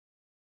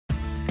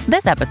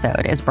This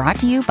episode is brought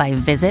to you by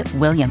Visit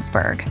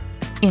Williamsburg.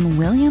 In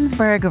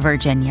Williamsburg,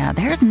 Virginia,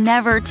 there's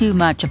never too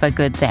much of a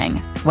good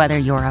thing. Whether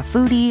you're a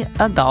foodie,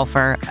 a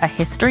golfer, a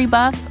history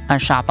buff, a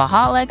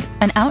shopaholic,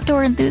 an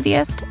outdoor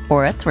enthusiast,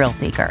 or a thrill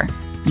seeker,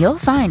 you'll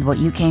find what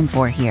you came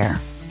for here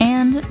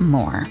and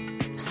more.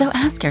 So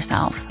ask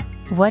yourself,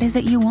 what is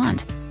it you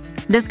want?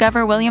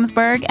 Discover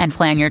Williamsburg and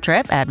plan your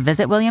trip at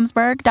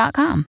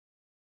visitwilliamsburg.com.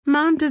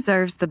 Mom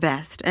deserves the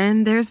best,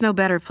 and there's no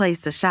better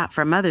place to shop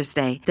for Mother's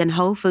Day than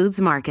Whole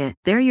Foods Market.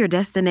 They're your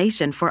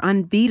destination for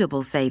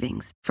unbeatable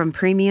savings, from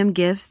premium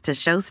gifts to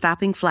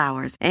show-stopping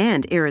flowers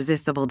and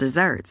irresistible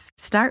desserts.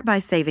 Start by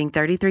saving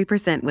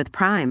 33% with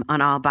Prime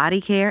on all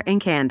body care and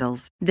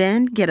candles.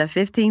 Then get a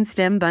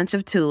 15-stem bunch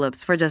of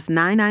tulips for just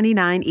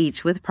 $9.99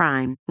 each with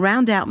Prime.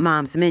 Round out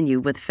Mom's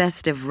menu with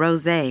festive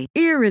rosé,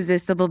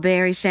 irresistible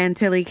berry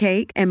chantilly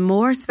cake, and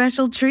more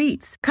special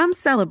treats. Come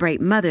celebrate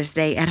Mother's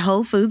Day at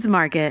Whole Foods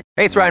Market.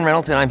 Hey, it's Ryan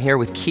Reynolds, and I'm here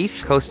with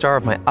Keith, co-star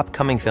of my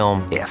upcoming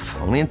film, If,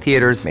 only in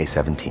theaters May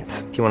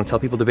 17th. Do you want to tell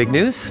people the big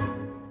news?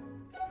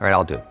 All right,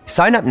 I'll do it.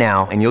 Sign up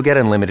now and you'll get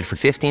unlimited for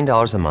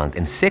 $15 a month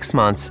and 6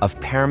 months of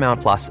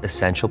Paramount Plus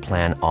Essential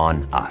Plan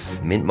on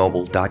us.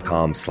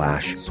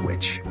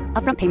 Mintmobile.com/switch.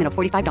 Upfront payment of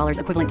 $45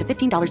 equivalent to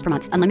 $15 per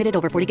month. Unlimited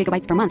over 40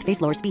 gigabytes per month.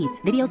 Face lower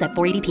speeds. Videos at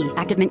 480p.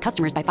 Active Mint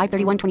customers by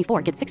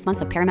 531.24 get 6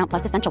 months of Paramount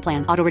Plus Essential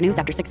Plan. Auto renews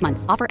after 6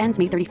 months. Offer ends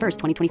May 31st,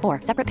 2024.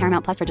 Separate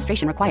Paramount Plus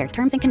registration required.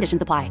 Terms and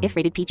conditions apply if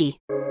rated PG.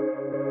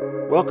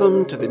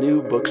 Welcome to the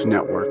New Books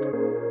Network.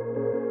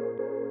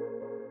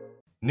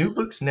 New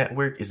Books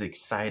Network is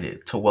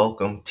excited to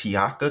welcome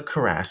Tiaka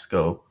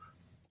Carrasco,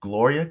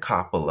 Gloria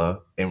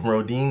Coppola, and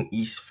Rodine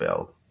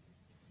Eastfeld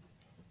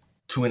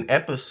to an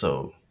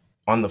episode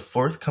on the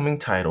forthcoming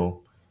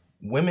title,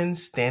 Women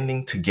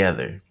Standing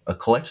Together, a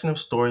collection of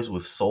stories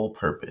with soul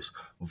purpose,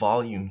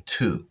 Volume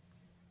 2.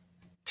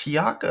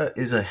 Tiaka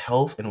is a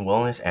health and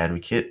wellness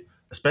advocate,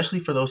 especially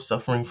for those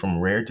suffering from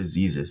rare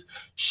diseases.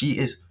 She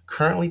is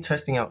currently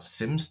testing out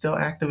stem cell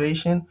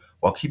activation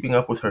while keeping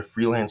up with her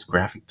freelance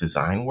graphic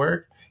design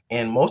work.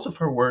 And most of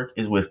her work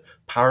is with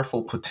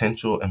Powerful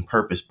Potential and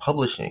Purpose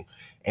Publishing.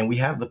 And we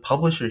have the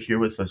publisher here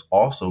with us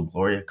also,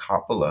 Gloria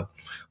Coppola,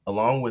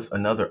 along with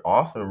another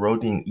author,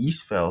 Rodine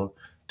Eastfeld,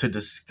 to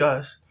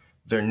discuss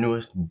their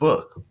newest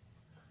book.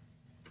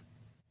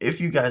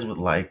 If you guys would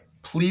like,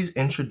 please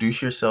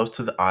introduce yourselves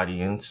to the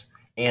audience.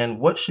 And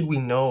what should we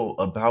know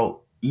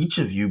about each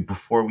of you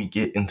before we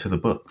get into the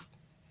book?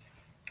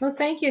 Well,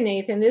 thank you,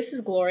 Nathan. This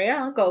is Gloria.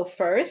 I'll go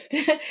first.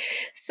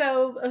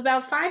 So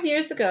about 5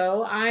 years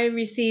ago, I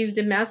received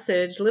a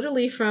message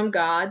literally from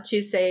God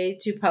to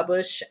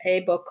publish a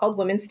book called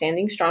Women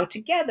Standing Strong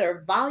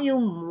Together,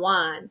 Volume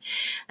 1.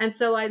 And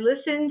so I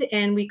listened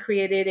and we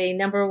created a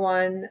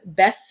 #1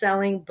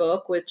 best-selling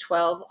book with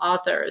 12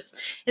 authors.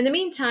 In the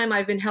meantime,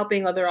 I've been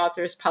helping other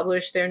authors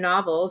publish their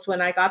novels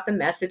when I got the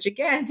message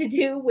again to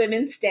do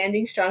Women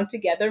Standing Strong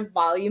Together,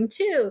 Volume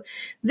 2.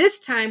 This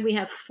time we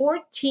have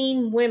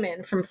 14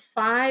 women from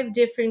 5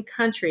 different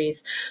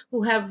countries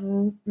who have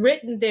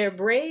written their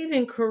brave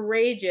and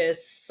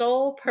courageous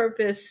soul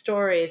purpose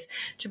stories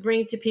to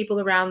bring to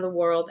people around the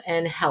world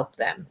and help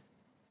them.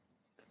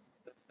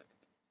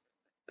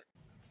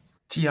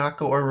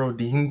 Tiaka or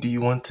Rodine, do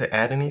you want to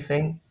add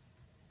anything?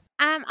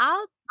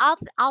 I'll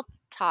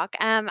talk.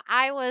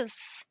 I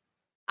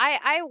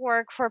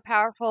work for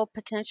Powerful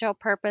Potential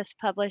Purpose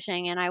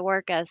Publishing, and I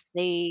work as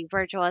the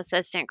virtual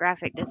assistant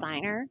graphic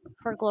designer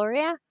for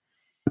Gloria.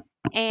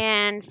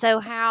 And so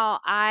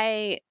how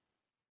I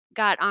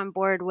got on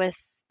board with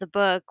the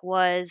book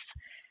was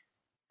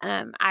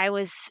I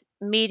was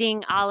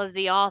meeting all of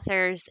the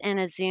authors in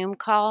a Zoom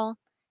call,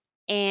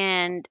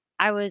 and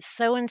I was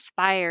so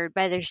inspired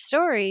by their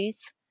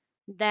stories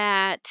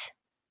that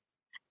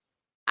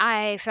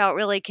I felt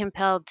really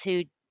compelled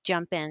to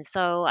jump in.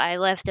 So I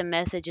left a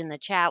message in the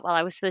chat while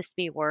I was supposed to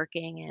be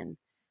working,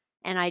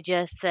 and I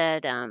just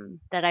said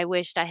that I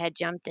wished I had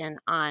jumped in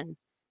on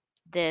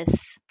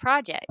this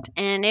project.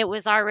 And it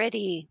was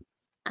already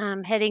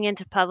heading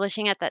into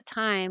publishing at that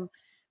time,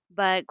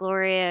 but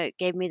Gloria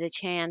gave me the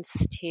chance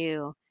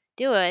to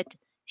do it.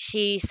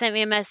 She sent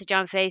me a message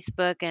on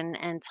Facebook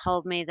and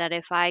told me that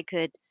if I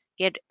could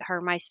get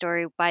her my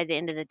story by the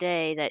end of the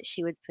day, that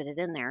she would put it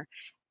in there.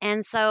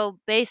 And so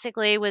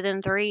basically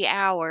within 3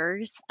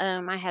 hours,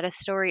 I had a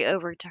story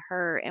over to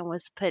her and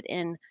was put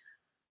in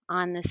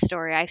on the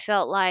story. I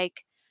felt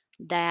like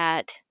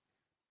that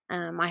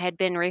I had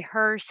been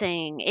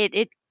rehearsing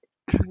it.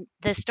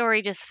 The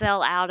story just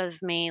fell out of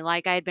me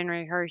like I'd been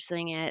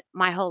rehearsing it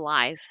my whole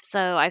life.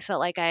 So I felt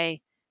like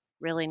I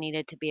really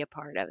needed to be a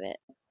part of it.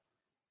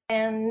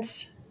 And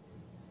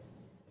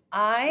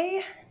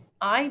I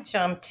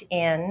jumped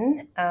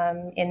in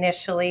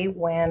initially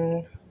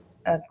when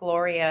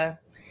Gloria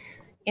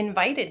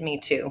invited me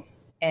to.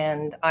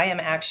 And I am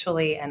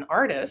actually an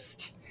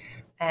artist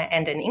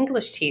and an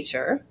English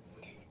teacher.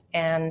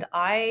 And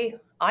I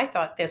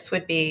thought this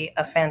would be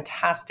a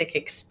fantastic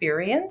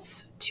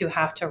experience to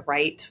have to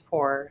write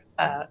for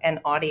an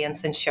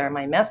audience and share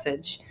my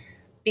message,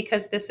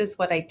 because this is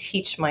what I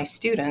teach my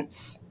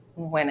students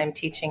when I'm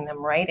teaching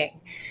them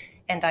writing.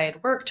 And I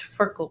had worked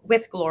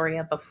with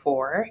Gloria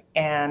before,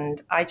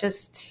 and I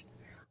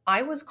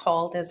was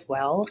called as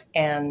well,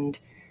 and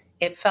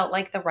it felt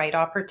like the right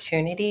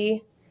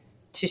opportunity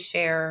to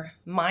share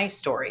my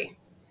story.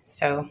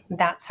 So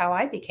that's how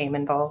I became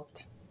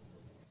involved.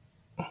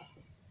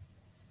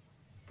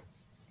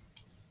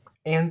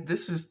 And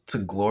this is to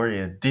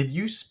Gloria. Did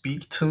you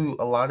speak to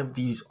a lot of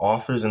these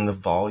authors in the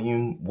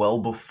volume well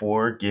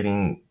before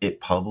getting it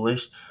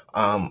published?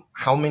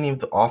 How many of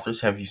the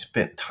authors have you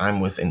spent time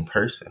with in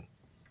person?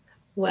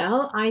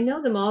 Well, I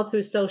know them all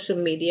through social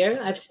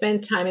media. I've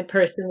spent time in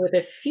person with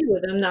a few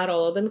of them, not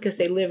all of them, because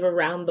they live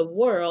around the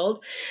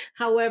world.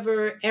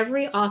 However,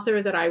 every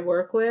author that I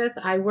work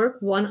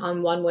one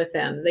on one with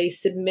them. They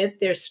submit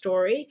their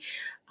story.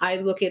 I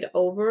look it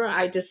over.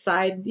 I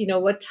decide,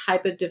 what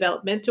type of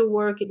developmental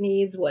work it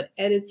needs, what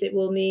edits it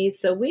will need.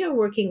 So we are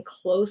working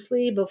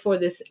closely before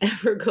this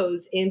ever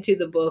goes into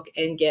the book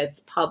and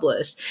gets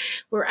published.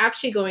 We're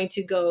actually going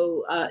to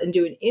go and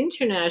do an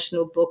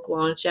international book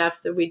launch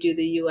after we do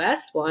the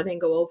US one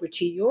and go over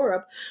to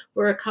Europe,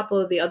 where a couple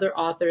of the other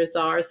authors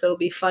are. So it'll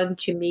be fun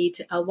to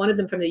meet one of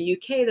them from the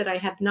UK that I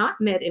have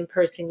not met in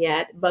person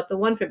yet, but the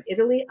one from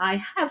Italy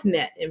I have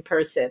met in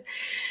person.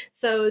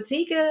 So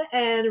Tika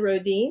and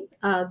Rodine,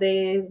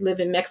 they live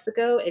in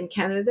Mexico and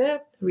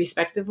Canada,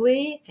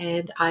 respectively,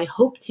 and I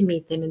hope to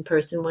meet them in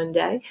person one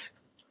day.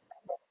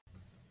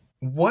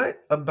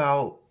 What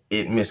about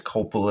it, Miss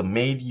Coppola,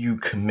 made you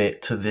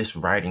commit to this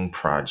writing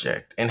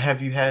project? And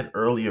have you had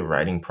earlier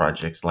writing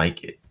projects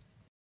like it?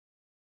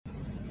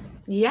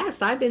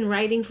 Yes, I've been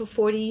writing for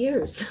 40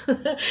 years,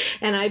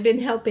 and I've been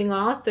helping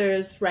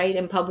authors write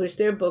and publish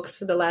their books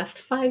for the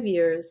last 5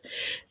 years.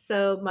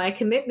 So my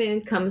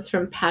commitment comes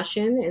from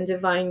passion and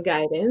divine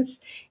guidance,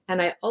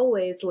 and I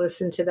always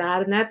listen to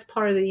that. And that's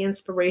part of the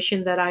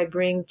inspiration that I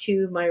bring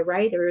to my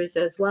writers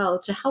as well,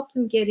 to help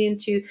them get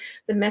into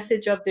the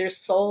message of their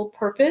soul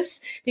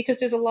purpose, because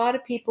there's a lot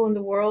of people in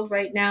the world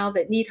right now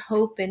that need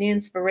hope and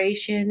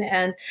inspiration.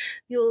 And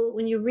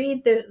when you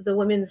read the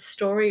women's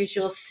stories,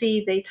 you'll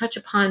see they touch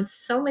upon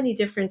so many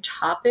different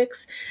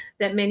topics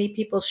that many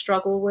people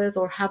struggle with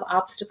or have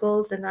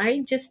obstacles. And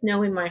I just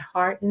know in my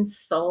heart and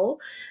soul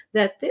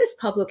that this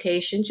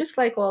publication, just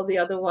like all the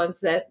other ones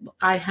that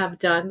I have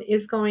done,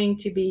 is going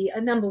to be a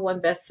number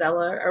one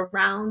bestseller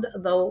around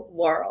the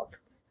world.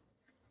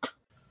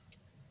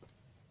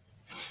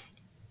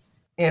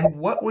 And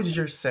what was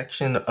your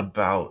section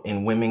about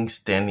in Women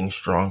Standing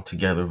Strong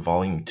Together,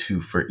 Volume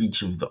 2, for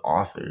each of the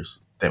authors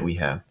that we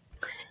have?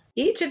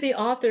 Each of the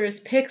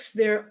authors picks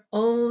their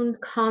own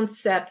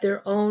concept,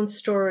 their own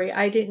story.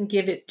 I didn't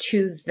give it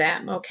to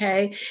them,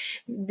 okay?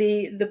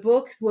 The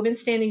book, Women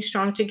Standing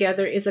Strong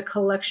Together, is a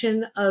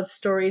collection of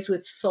stories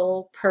with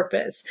soul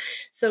purpose.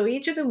 So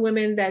each of the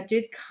women that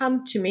did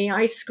come to me,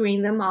 I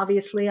screen them,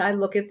 obviously. I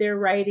look at their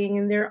writing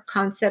and their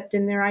concept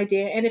and their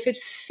idea. And if it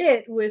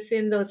fit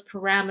within those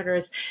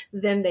parameters,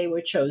 then they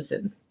were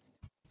chosen.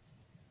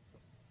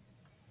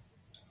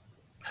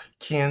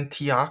 Can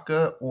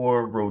Tiaka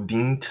or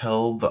Rodine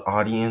tell the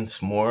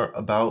audience more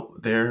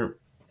about their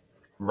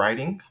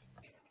writings?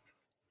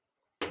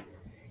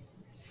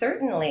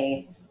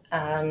 Certainly.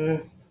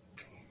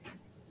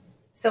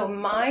 So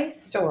my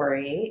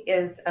story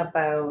is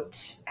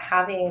about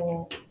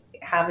having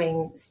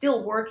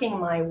still working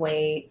my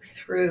way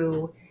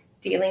through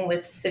dealing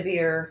with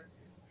severe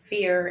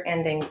fear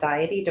and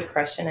anxiety,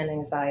 depression and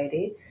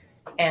anxiety.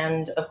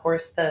 And of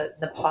course,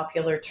 the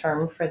popular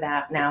term for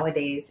that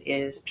nowadays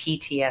is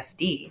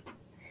PTSD.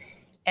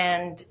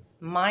 And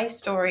my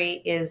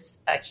story is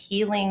a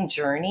healing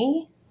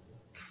journey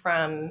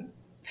from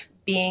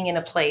being in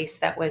a place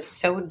that was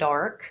so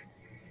dark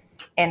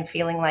and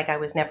feeling like I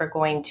was never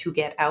going to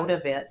get out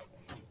of it,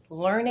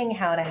 learning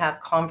how to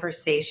have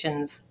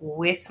conversations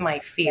with my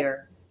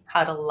fear,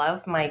 how to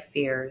love my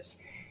fears,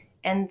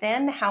 and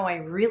then how I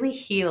really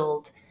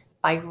healed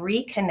by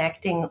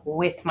reconnecting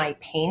with my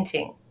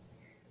painting.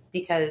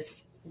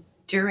 Because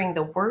during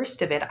the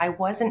worst of it, I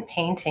wasn't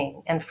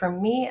painting. And for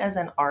me as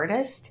an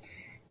artist,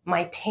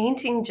 my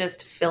painting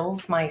just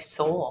fills my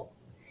soul.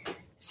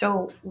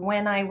 So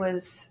when I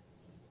was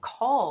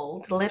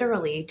called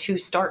literally to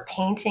start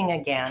painting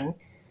again,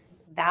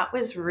 that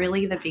was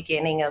really the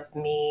beginning of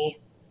me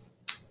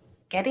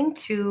getting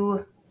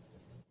to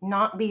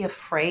not be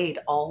afraid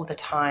all the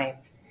time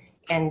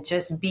and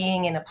just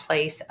being in a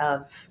place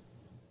of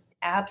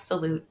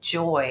absolute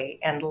joy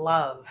and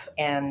love.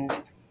 And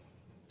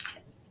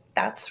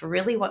that's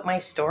really what my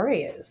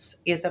story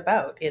is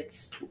about.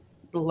 It's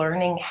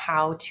learning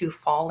how to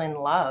fall in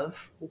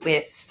love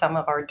with some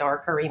of our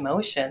darker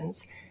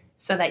emotions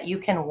so that you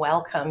can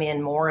welcome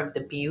in more of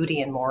the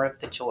beauty and more of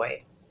the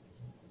joy.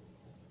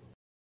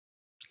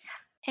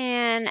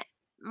 And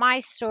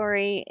my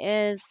story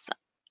is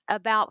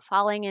about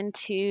falling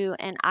into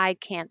an I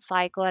can't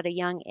cycle at a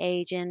young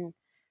age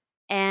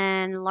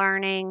and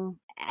learning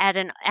at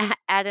an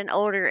at an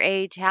older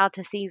age how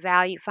to see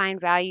value, find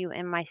value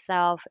in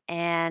myself.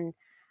 And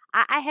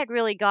I had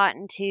really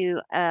gotten to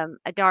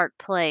a dark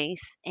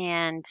place,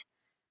 and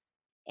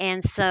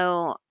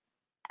so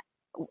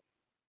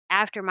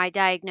after my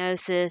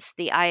diagnosis,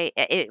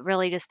 it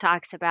really just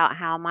talks about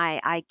how my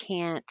I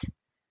can't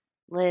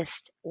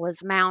list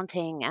was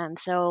mounting, and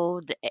so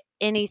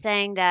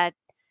anything that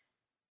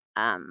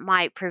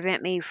might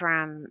prevent me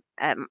from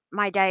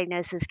my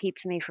diagnosis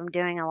keeps me from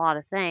doing a lot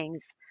of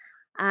things.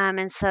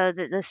 And so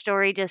the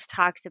story just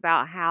talks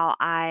about how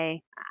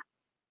I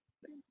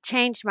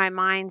changed my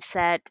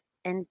mindset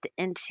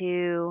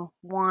into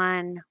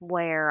one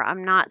where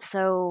I'm not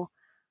so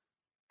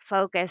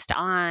focused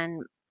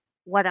on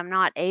what I'm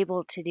not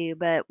able to do,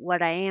 but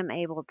what I am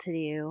able to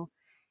do,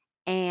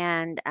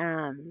 and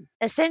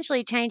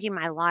essentially changing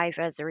my life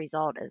as a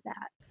result of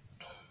that.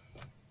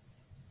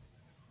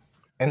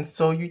 And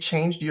so you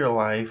changed your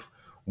life.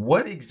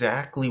 What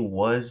exactly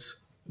was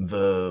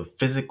the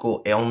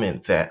physical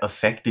ailment that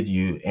affected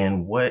you,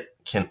 and what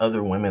can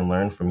other women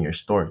learn from your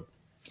story?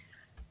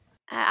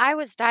 I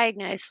was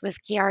diagnosed with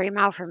Chiari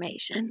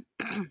malformation.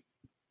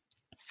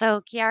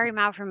 So Chiari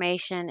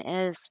malformation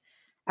is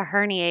a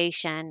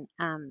herniation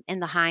in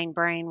the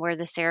hindbrain where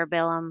the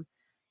cerebellum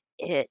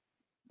it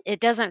it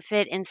doesn't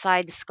fit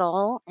inside the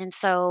skull, and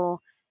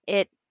so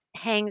it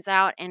hangs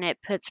out and it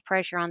puts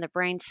pressure on the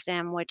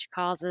brainstem, which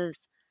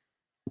causes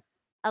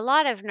a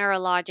lot of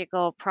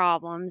neurological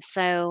problems.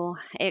 So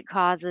it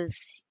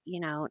causes,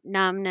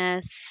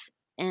 numbness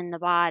in the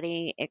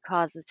body. It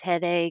causes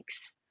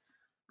headaches.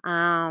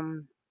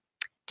 Um,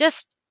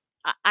 just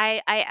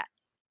I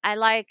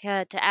like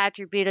to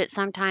attribute it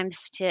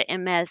sometimes to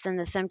MS and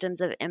the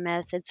symptoms of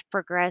MS. It's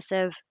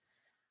progressive.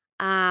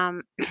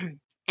 Um,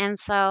 and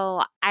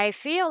so I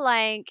feel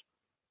like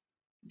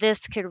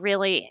this could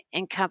really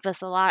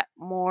encompass a lot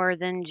more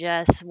than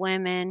just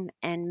women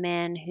and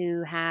men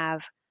who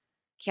have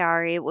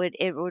Chiari.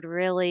 It would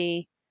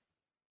really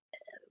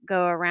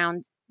go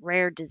around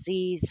rare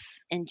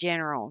disease in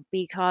general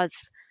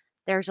because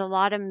there's a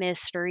lot of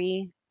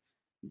mystery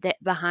that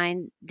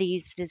behind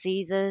these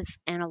diseases,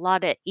 and a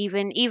lot of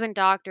even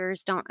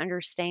doctors don't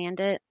understand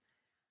it.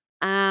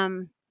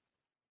 Um,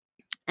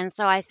 and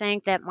so I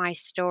think that my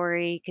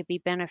story could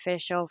be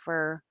beneficial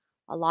for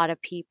a lot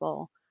of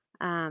people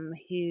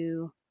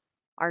who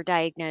are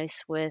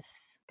diagnosed with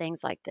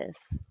things like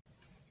this.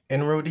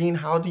 And Rodine,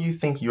 how do you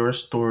think your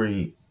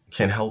story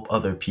can help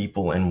other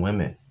people and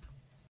women?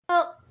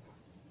 Well,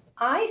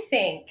 I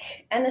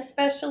think, and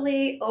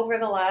especially over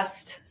the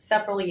last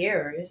several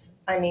years,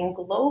 I mean,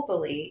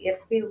 globally, if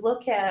we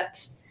look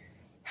at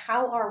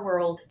how our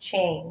world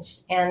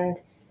changed and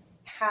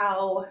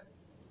how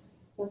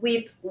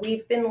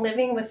we've been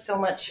living with so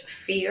much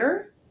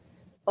fear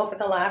over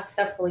the last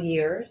several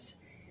years,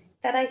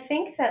 that I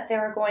think that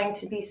there are going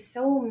to be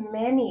so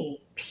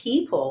many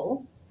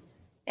people,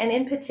 and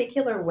in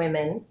particular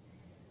women,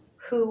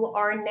 who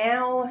are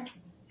now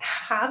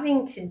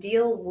having to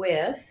deal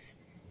with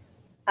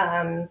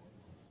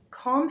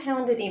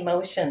compounded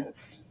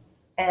emotions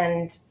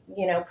and,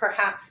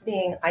 perhaps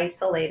being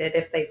isolated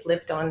if they've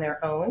lived on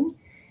their own.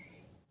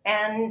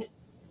 And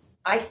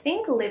I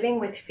think living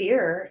with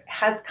fear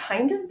has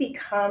kind of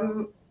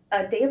become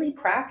a daily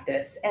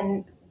practice,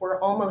 and we're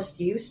almost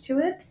used to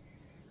it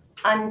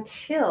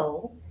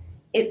until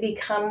it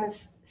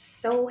becomes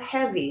so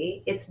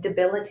heavy, it's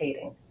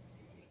debilitating.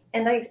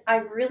 And I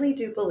really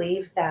do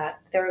believe that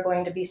there are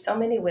going to be so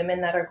many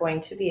women that are going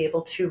to be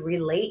able to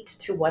relate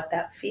to what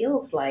that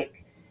feels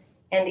like.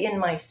 And in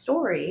my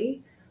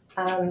story,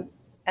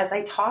 as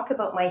I talk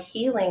about my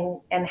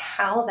healing and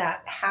how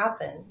that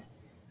happened,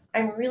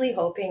 I'm really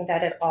hoping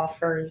that it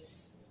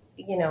offers,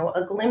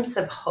 a glimpse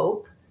of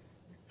hope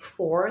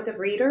for the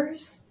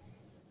readers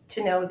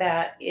to know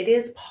that it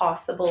is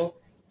possible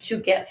to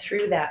get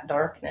through that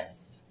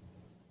darkness.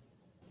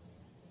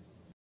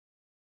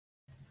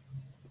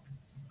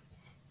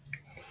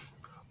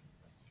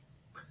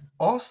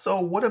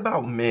 Also, what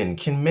about men?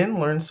 Can men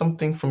learn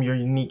something from your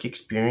unique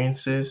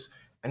experiences?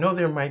 I know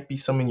there might be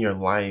some in your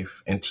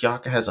life, and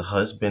Tiaka has a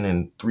husband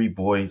and 3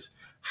 boys.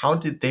 How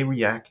did they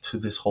react to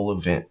this whole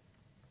event?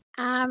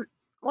 Um,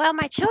 well,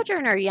 my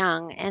children are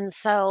young, and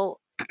so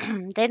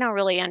they don't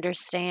really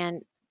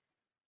understand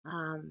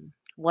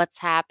what's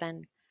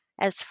happened.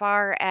 As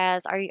far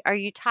as are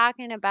you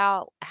talking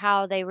about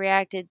how they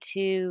reacted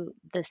to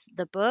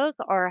the book,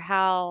 or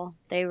how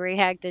they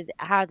react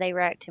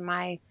to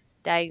my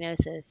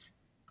diagnosis?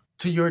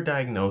 To your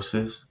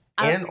diagnosis,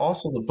 and Okay.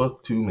 also the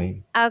book too,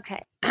 maybe.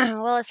 Okay.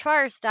 Well, as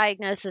far as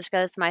diagnosis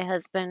goes, my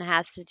husband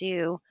has to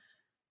do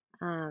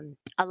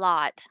a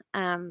lot.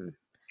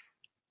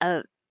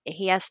 Uh,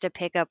 he has to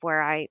pick up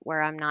where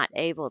I'm not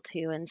able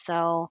to, and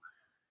so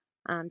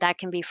that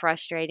can be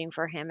frustrating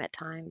for him at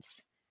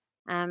times.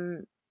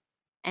 Um,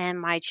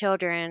 and my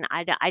children,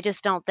 I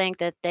just don't think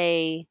that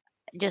they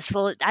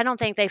I don't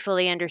think they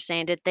fully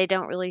understand it. They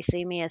don't really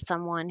see me as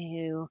someone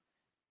who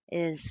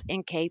is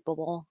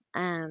incapable.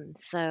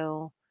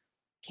 So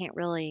can't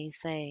really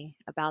say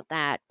about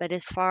that. But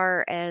as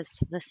far as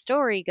the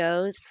story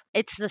goes,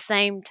 it's the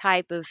same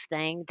type of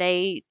thing.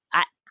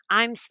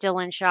 I'm still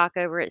in shock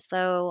over it,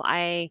 so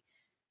I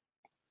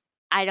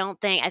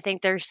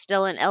think there's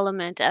still an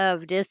element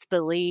of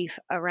disbelief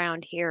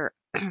around here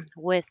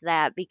with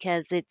that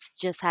because it's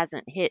just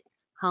hasn't hit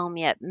home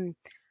yet. And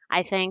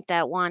I think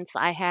that once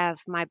I have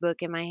my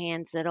book in my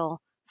hands,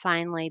 it'll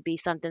finally be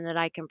something that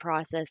I can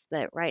process.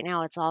 But right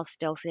now, it's all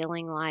still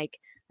feeling like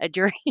a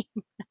dream.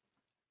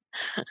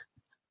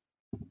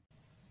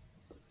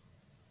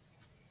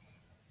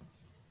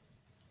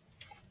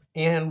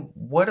 And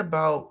what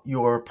about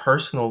your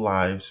personal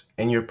lives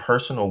and your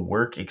personal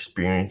work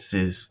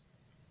experiences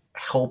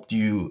helped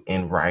you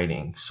in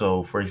writing?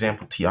 So, for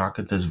example,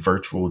 Tiaka does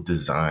virtual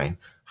design.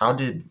 How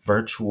did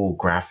virtual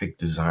graphic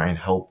design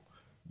help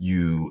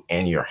you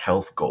and your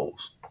health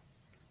goals?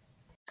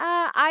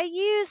 I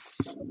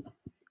use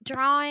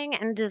drawing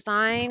and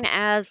design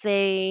as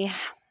a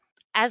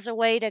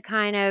way to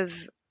kind of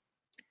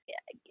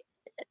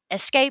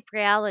escape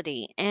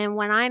reality. And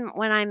when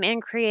I'm in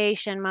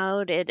creation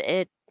mode,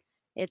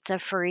 it's a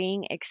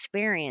freeing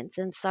experience.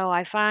 And so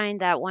I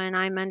find that when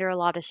I'm under a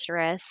lot of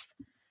stress,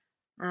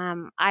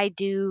 I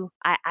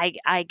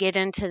get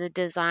into the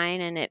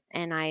design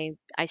and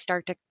I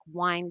start to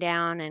wind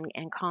down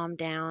and calm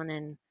down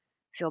and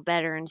feel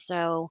better. And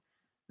so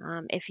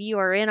if you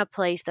are in a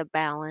place of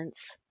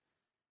balance,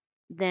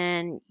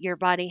 then your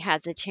body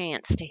has a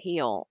chance to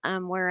heal.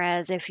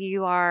 Whereas if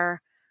you are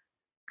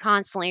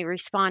constantly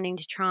responding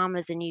to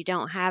traumas and you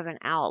don't have an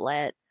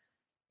outlet,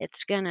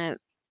 it's going to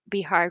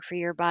be hard for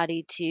your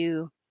body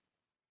to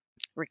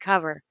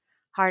recover,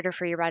 harder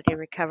for your body to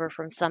recover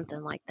from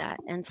something like that.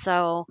 And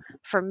so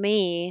for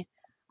me,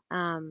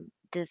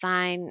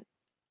 design,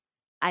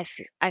 I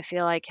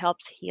feel like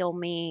helps heal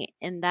me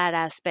in that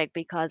aspect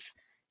because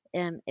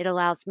it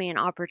allows me an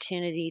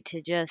opportunity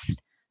to just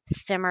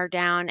simmer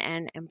down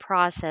and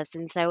process.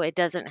 And so it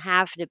doesn't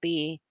have to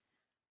be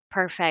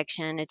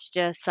perfection. It's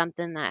just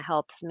something that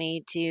helps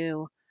me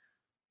to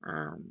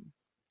um,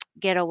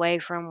 get away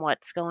from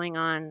what's going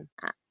on,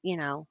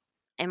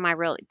 in my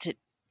real to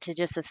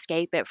just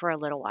escape it for a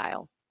little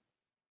while.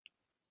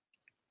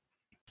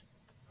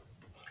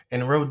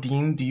 And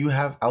Rodine, do you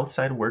have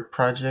outside work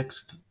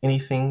projects,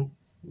 anything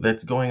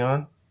that's going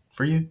on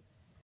for you?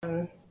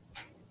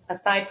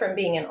 Aside from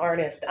being an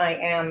artist, I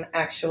am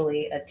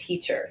actually a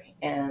teacher,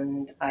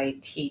 and I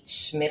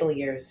teach middle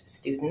years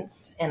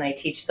students, and I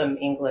teach them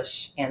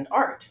English and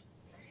art.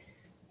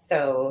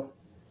 So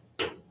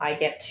I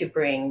get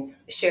to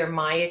share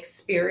my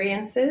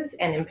experiences,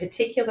 and in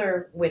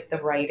particular with the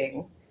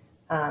writing,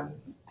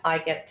 I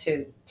get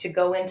to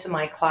go into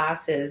my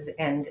classes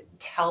and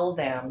tell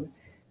them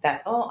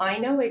that, oh, I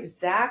know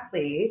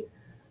exactly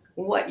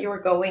what you're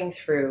going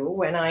through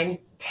when I'm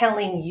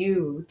telling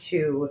you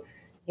to,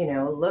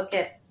 look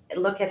at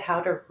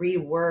how to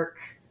rework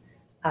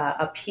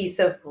a piece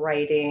of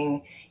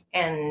writing.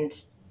 And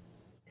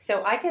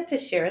so I get to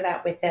share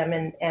that with them,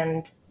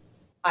 and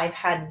I've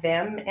had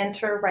them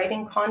enter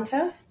writing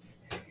contests.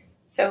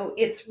 So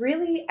it's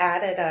really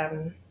added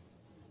a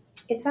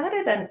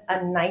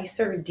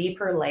nicer,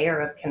 deeper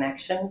layer of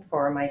connection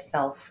for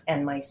myself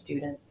and my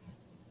students.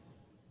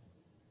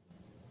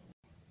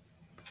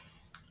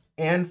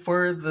 And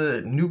for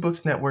the New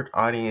Books Network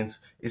audience,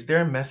 is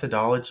there a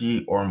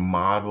methodology or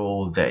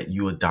model that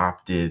you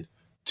adopted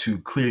to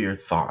clear your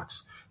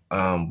thoughts?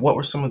 What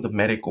were some of the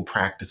medical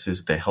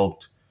practices that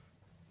helped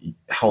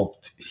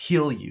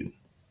heal you?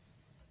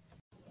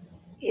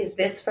 Is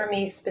this for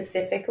me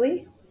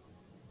specifically?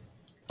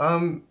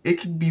 It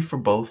could be for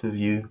both of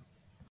you.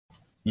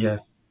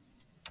 Yes.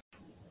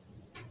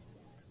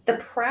 The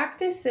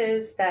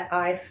practices that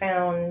I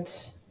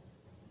found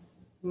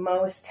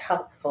most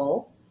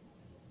helpful,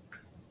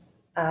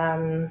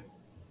 I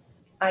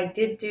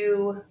did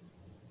do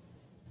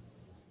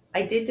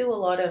a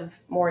lot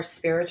of more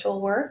spiritual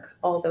work,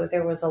 although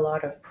there was a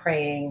lot of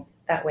praying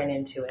that went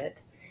into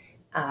it.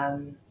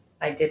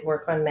 I did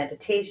work on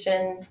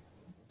meditation,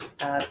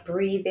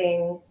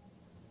 breathing,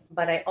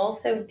 but I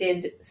also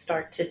did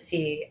start to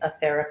see a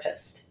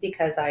therapist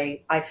because I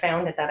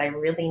found that I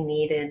really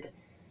needed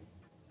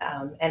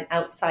an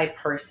outside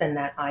person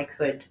that I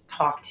could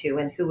talk to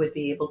and who would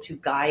be able to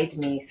guide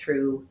me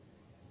through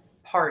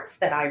parts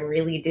that I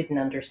really didn't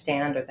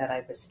understand or that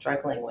I was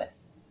struggling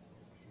with.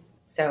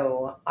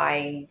 So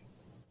I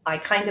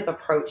kind of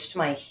approached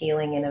my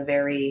healing in a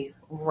very,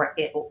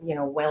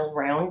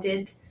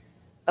 well-rounded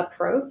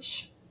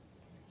approach.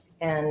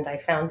 And I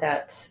found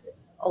that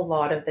a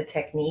lot of the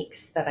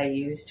techniques that I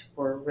used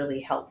were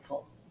really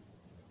helpful.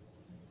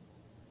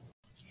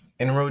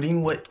 And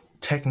Rodine, what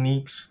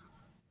techniques,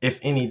 if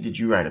any, did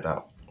you write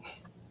about?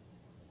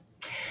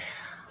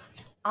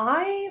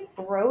 I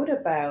wrote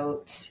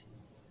about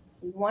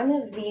one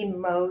of the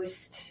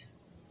most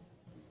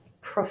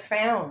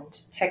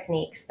profound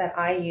techniques that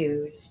I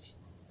used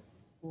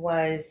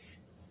was,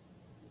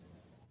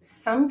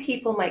 some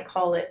people might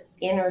call it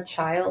inner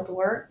child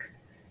work,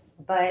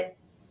 but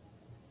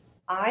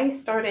I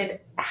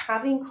started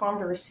having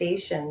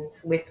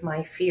conversations with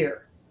my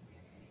fear.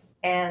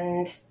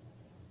 And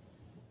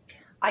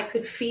I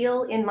could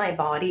feel in my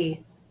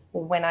body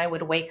when I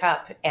would wake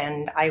up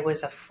and I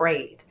was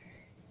afraid.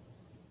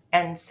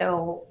 And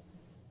so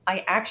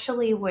I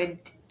actually would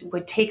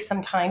take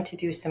some time to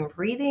do some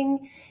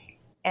breathing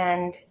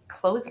and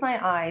close my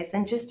eyes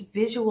and just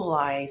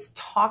visualize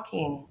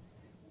talking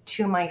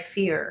to my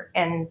fear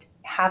and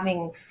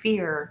having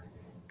fear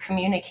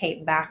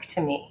communicate back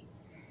to me.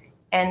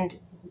 And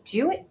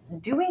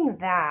doing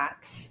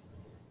that,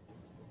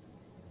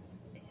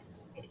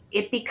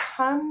 it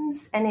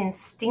becomes an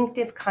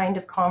instinctive kind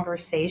of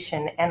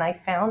conversation. And I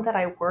found that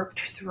I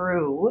worked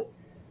through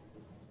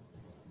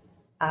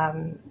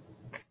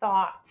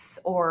thoughts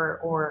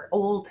or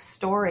old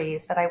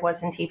stories that I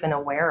wasn't even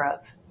aware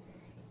of.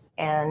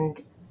 And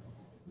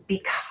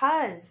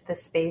because the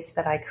space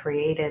that I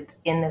created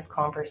in this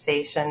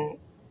conversation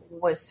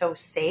was so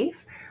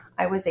safe,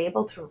 I was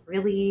able to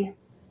really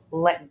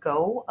let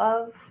go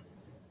of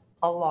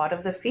a lot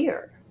of the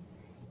fear.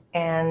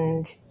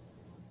 And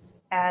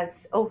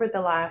as over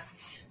the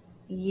last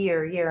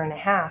year and a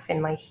half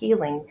in my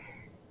healing,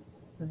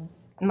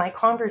 my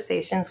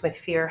conversations with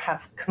fear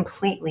have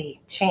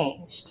completely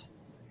changed.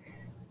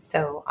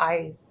 So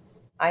I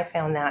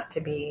found that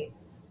to be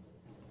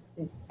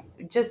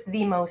just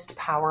the most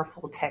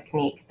powerful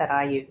technique that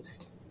I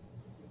used.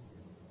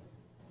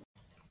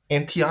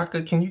 And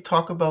Tiaka, can you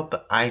talk about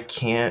the "I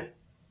can't"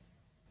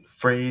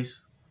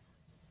 phrase?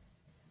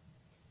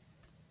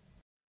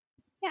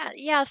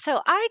 Yeah.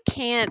 So I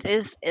can't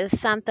is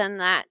something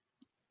that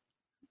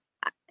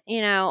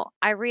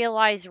I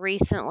realized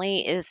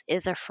recently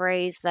is a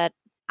phrase that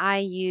I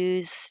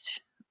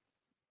used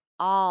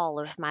all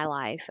of my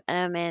life.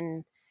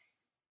 And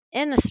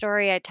in the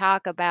story I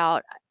talk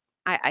about,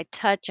 I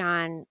touch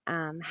on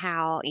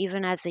how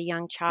even as a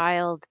young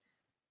child,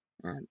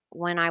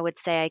 when I would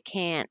say I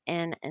can't,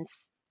 and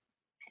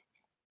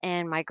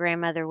my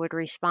grandmother would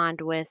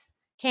respond with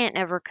 "can't,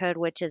 never, could,"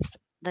 which is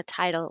the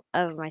title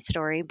of my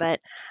story.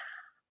 But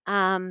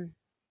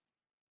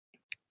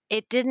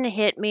it didn't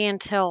hit me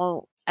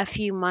until a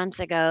few months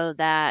ago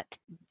that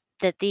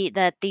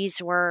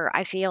these were,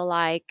 I feel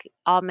like,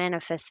 all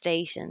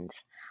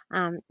manifestations.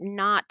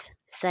 Not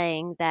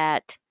saying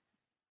that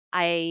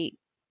I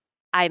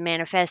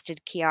manifested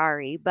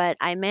Kiari, but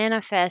I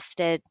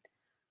manifested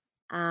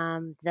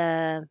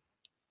the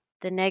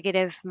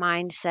negative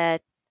mindset,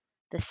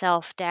 the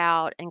self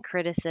doubt and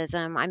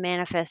criticism. I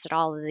manifested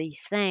all of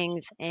these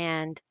things,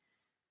 and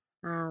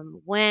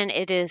when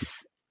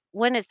it's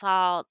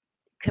all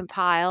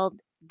compiled,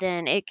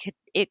 then it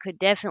could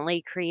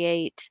definitely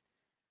create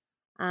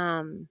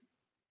some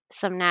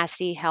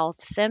nasty health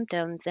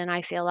symptoms. And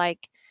I feel like,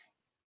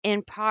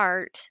 in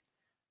part,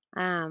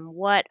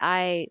 what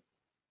I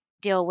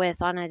deal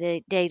with on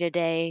a day to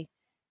day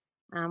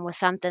was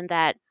something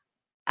that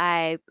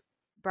I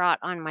brought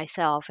on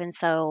myself. And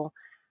so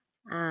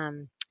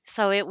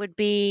it would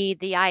be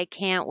the "I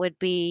can't" would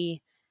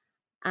be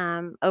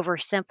over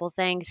simple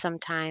things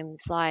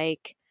sometimes,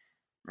 like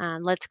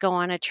let's go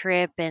on a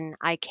trip and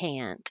I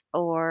can't,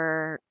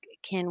 or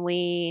can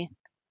we,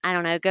 I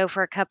don't know, go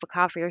for a cup of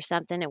coffee or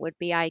something. It would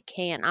be "I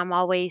can't."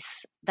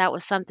 That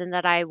was something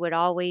that I would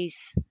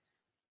always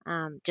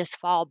just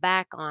fall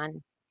back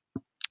on.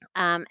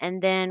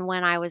 And then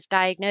when I was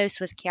diagnosed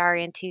with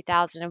Chiari in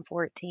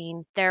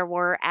 2014, there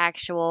were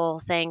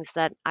actual things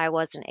that I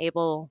wasn't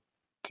able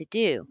to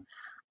do.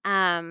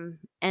 And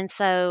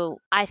so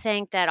I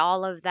think that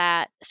all of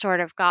that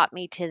sort of got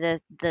me to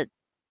the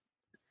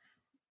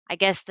I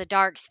guess the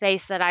dark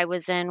space that I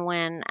was in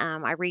when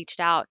I reached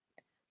out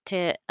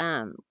to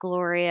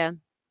Gloria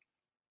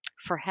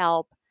for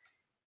help,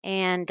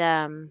 and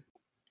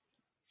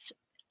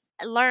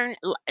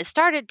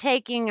started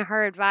taking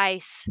her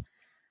advice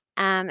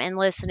and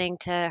listening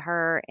to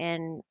her,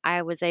 and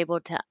I'm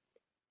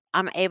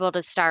able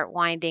to start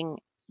winding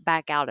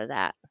back out of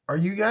that. Are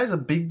you guys a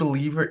big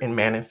believer in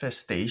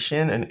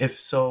manifestation? And if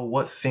so,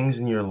 what things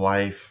in your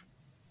life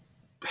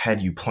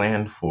had you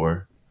planned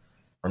for,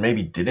 or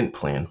maybe didn't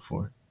plan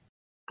for?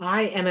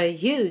 I am a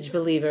huge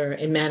believer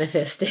in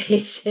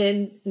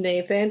manifestation,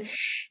 Nathan.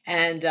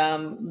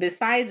 And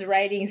besides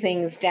writing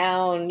things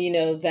down,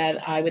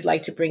 that I would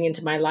like to bring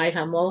into my life,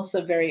 I'm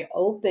also very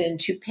open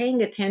to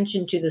paying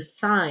attention to the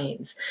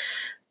signs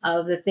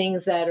of the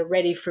things that are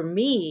ready for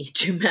me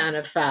to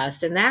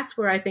manifest. And that's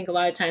where I think a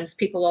lot of times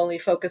people only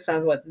focus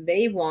on what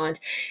they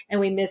want, and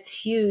we miss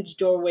huge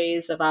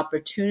doorways of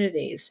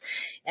opportunities.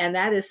 And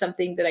that is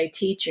something that I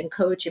teach and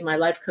coach in my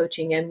life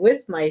coaching and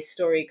with my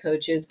story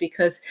coaches,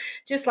 because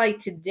just like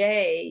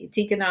today,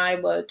 Tika and I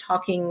were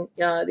talking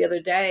the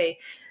other day,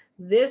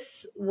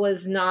 this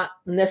was not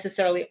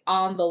necessarily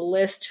on the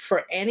list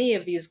for any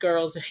of these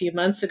girls a few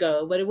months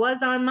ago, but it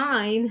was on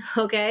mine.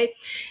 Okay.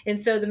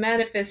 And so the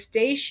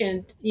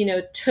manifestation,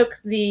 took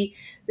the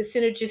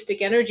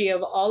synergistic energy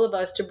of all of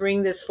us to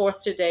bring this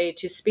forth today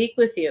to speak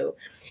with you.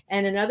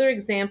 And another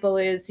example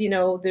is,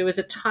 there was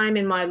a time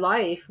in my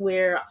life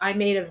where I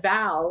made a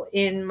vow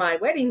in my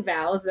wedding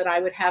vows that I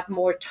would have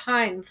more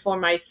time for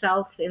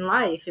myself in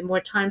life and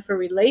more time for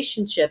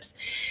relationships.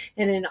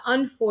 And an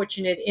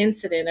unfortunate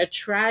incident, a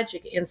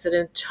tragic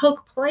incident,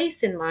 took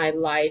place in my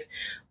life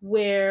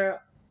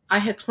where I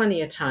had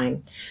plenty of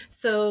time.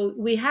 So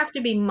we have to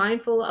be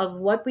mindful of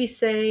what we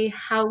say,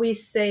 how we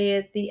say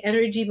it, the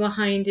energy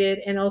behind it,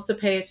 and also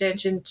pay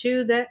attention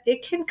to that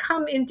it can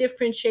come in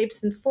different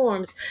shapes and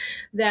forms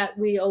that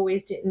we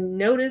always didn't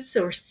notice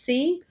or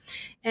see.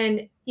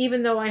 And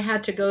even though I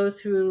had to go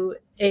through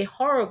a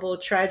horrible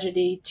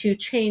tragedy to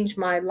change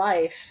my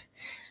life,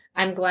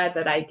 I'm glad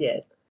that I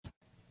did.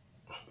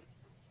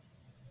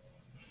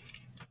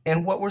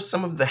 And what were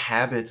some of the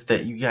habits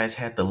that you guys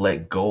had to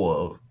let go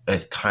of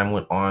as time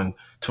went on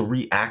to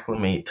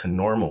reacclimate to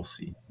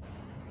normalcy?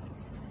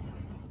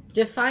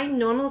 Define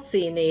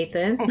normalcy,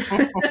 Nathan.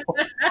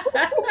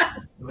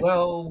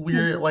 Well,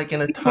 we're like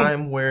in a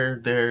time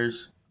where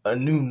there's a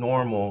new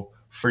normal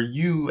for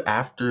you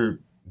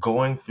after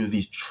going through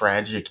these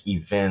tragic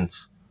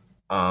events.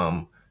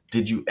 Um,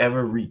 did you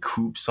ever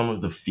recoup some of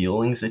the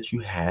feelings that you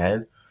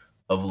had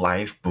of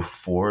life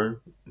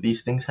before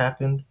these things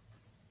happened?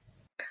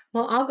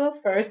 Well, I'll go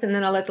first and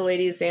then I'll let the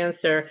ladies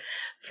answer.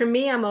 For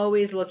me, I'm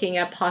always looking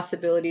at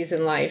possibilities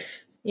in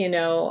life. You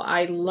know,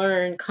 I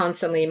learn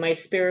constantly. My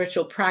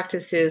spiritual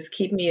practices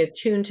keep me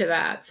attuned to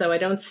that. So I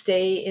don't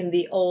stay in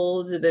the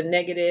old, the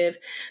negative.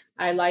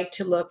 I like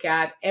to look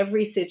at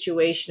every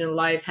situation in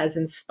life has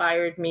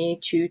inspired me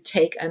to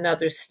take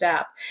another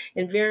step.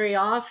 And very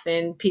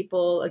often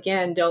people,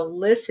 again, don't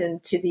listen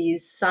to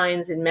these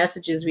signs and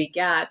messages we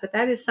get. But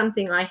that is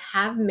something I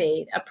have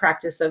made a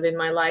practice of in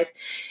my life.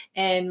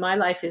 And my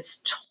life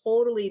is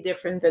totally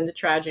different than the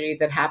tragedy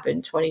that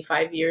happened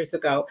 25 years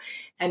ago.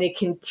 And it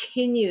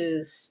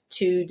continues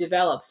to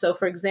develop. So,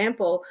 for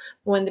example,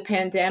 when the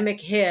pandemic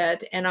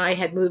hit and I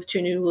had moved to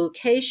a new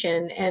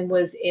location and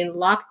was in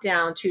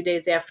lockdown 2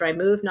 days after I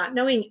moved, not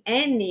knowing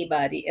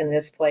anybody in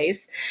this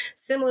place,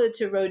 similar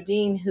to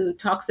Rodine, who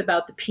talks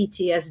about the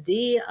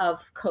PTSD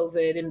of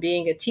COVID and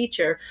being a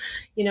teacher,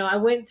 you know, I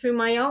went through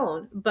my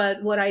own.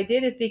 But what I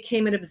did is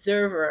became an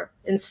observer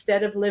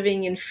instead of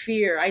living in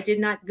fear. I did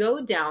not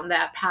go down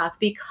that path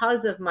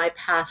because of my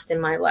past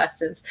and my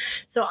lessons.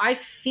 So I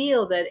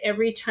feel that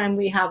every time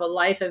we have a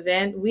life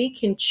event, we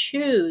can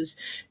choose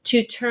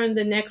to turn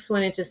the next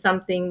one into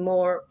something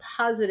more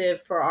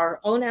positive for our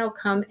own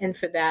outcome and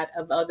for that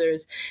of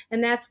others.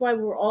 And that's why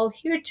we're all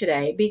here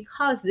today,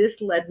 because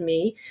this led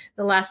me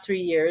the last 3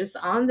 years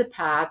on the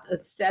path.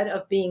 Instead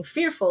of being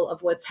fearful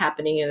of what's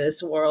happening in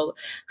this world,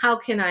 how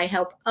can I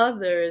help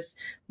others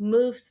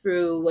move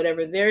through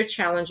whatever their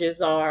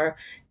challenges are,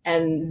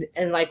 and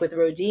like with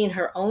Rodine,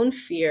 her own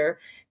fear,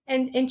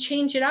 and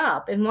change it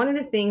up. And one of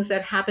the things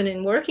that happened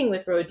in working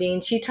with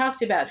Rodine, she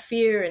talked about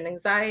fear and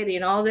anxiety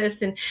and all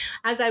this. And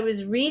as I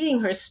was reading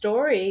her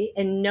story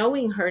and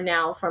knowing her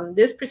now from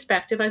this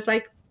perspective, I was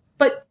like,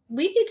 but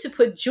we need to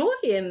put joy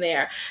in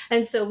there.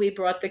 And so we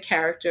brought the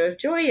character of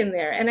joy in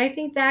there. And I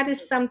think that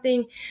is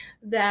something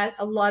that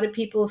a lot of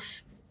people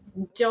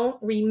don't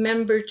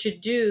remember to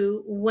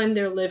do when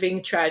they're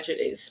living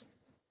tragedies.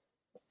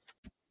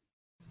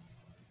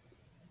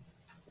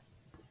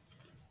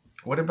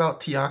 What about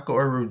Tiaka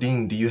or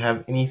Rudine? Do you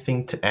have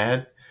anything to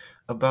add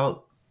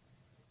about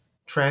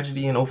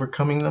tragedy and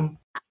overcoming them?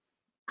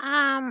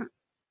 Um,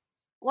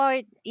 well,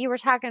 you were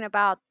talking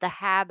about the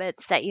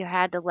habits that you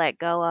had to let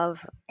go of.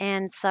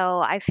 And so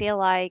I feel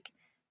like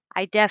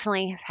I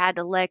definitely have had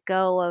to let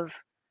go of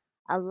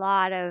a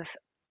lot of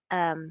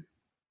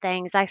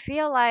things. I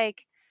feel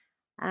like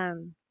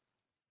um,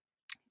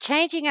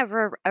 changing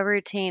a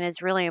routine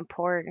is really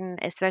important,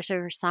 especially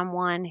for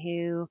someone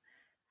who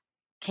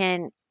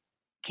can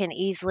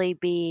easily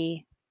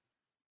be,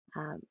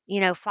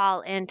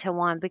 fall into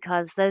one,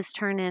 because those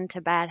turn into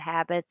bad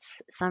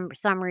habits. Some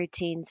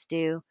routines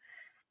do.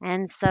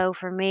 And so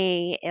for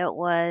me, it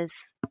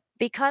was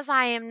because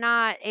I am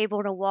not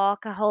able to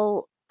walk a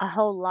whole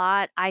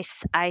lot. I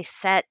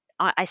sat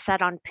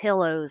on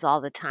pillows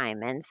all the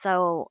time, and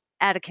so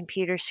at a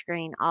computer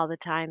screen all the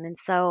time, and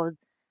so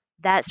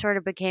that sort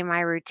of became my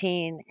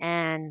routine.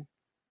 And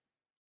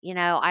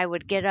I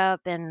would get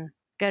up and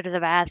go to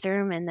the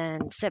bathroom and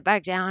then sit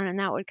back down, and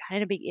that would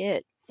kind of be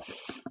it.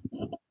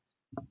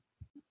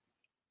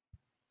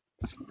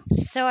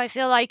 So I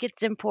feel like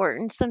it's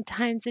important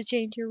sometimes to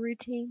change your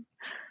routine.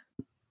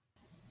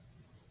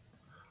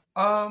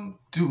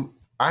 Do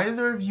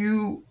either of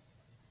you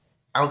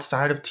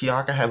outside of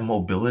Tiaka have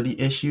mobility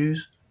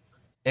issues?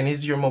 And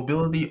is your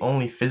mobility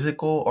only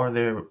physical,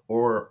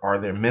 or are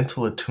there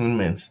mental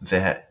attunements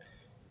that,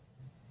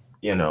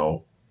 you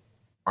know,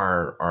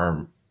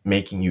 are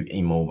making you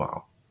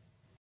immobile?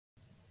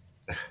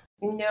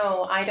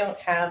 No, I don't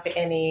have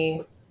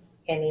any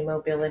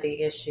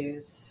mobility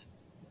issues.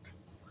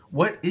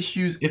 What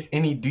issues, if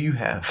any, do you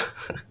have?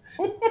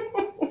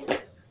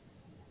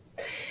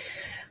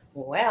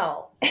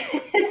 Well,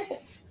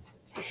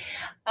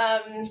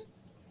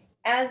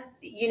 as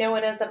you know,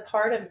 and as a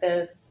part of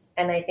this,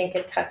 and I think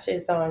it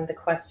touches on the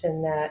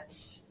question that,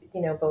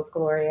 both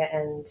Gloria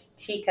and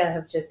Tika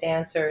have just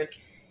answered,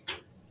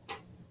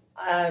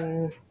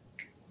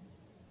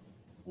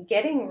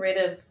 getting rid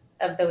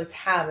of those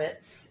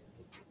habits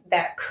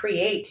that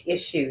create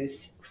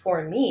issues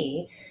for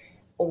me,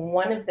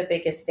 one of the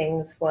biggest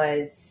things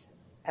was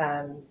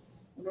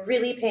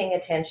really paying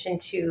attention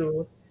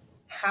to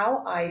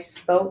how I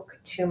spoke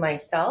to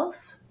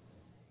myself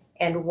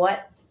and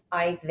what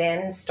I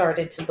then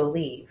started to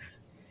believe.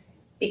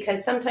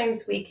 Because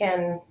sometimes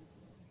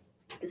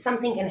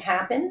something can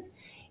happen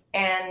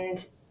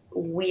and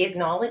we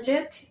acknowledge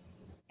it.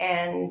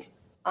 And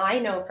I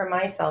know for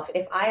myself,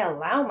 if I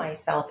allow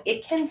myself,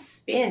 it can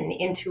spin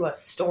into a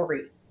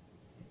story.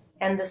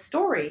 And the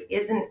story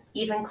isn't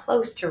even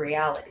close to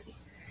reality.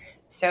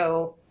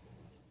 So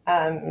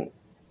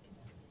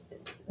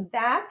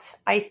that,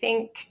 I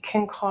think,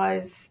 can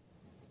cause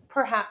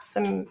perhaps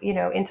some,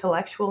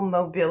 intellectual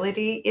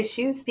mobility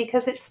issues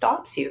because it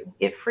stops you,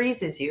 it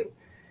freezes you,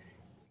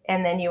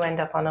 and then you end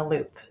up on a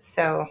loop.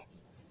 So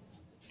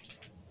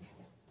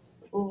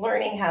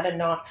learning how to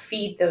not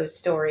feed those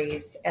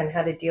stories and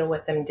how to deal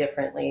with them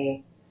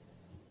differently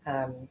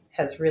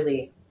has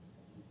really,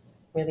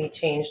 really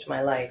changed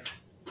my life.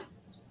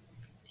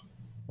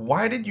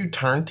 Why did you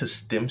turn to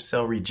stem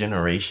cell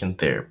regeneration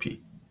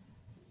therapy?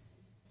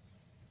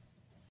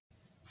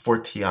 For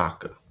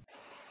Tiaka.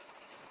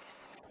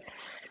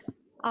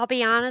 I'll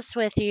be honest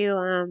with you.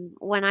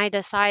 When I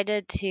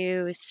decided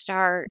to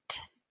start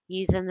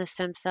using the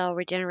stem cell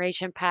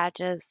regeneration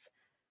patches,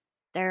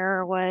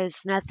 there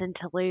was nothing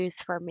to lose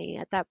for me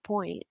at that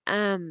point.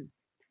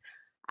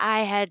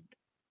 I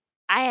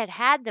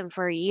had them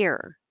for a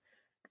year.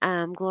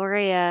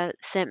 Gloria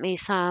sent me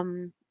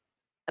some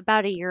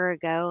about a year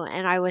ago,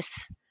 and I was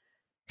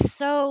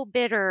so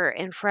bitter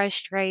and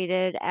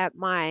frustrated at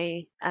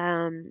my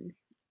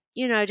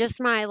just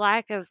my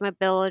lack of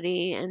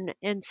mobility,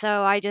 and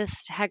so I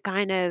just had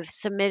kind of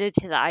submitted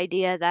to the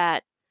idea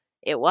that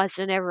it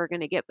wasn't ever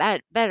going to get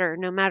better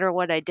no matter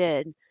what I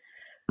did.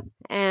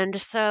 And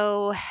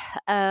so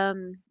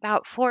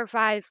about 4 or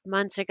 5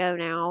 months ago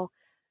now,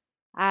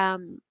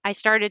 I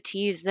started to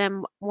use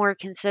them more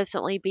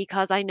consistently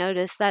because I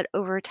noticed that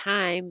over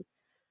time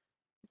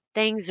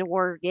things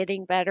were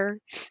getting better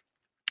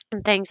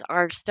and things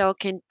are still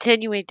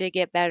continuing to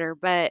get better.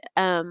 But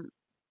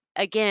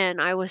again,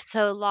 I was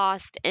so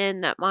lost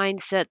in that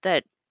mindset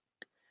that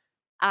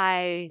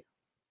I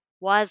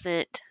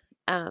wasn't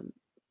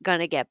going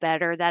to get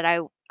better, that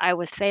I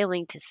was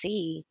failing to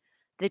see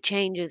the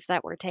changes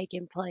that were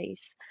taking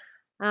place.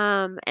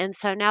 And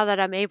so now that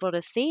I'm able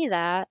to see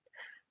that,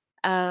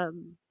 I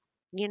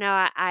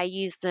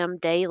use them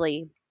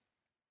daily,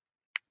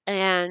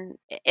 and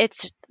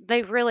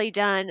they've really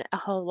done a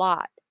whole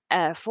lot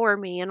for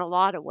me in a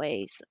lot of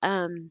ways.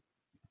 And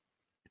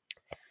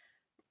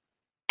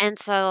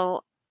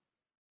so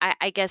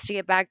I guess to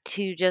get back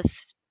to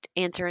just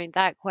answering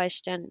that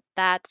question,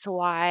 that's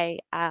why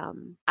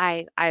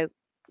I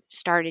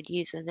started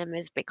using them,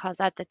 is because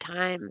at the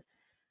time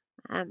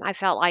I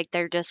felt like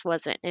there just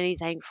wasn't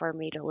anything for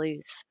me to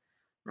lose.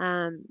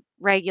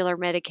 Regular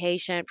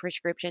medication,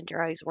 prescription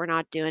drugs were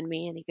not doing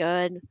me any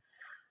good.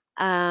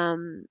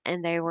 And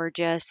they were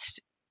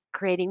just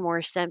creating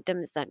more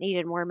symptoms that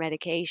needed more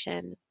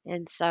medication.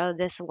 And so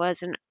this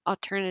was an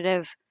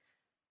alternative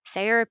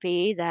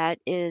therapy that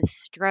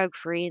is drug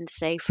free and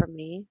safe for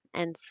me.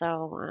 And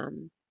so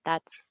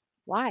that's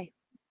why.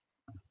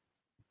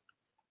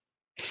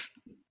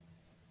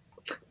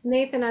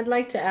 Nathan, I'd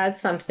like to add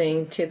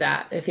something to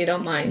that, if you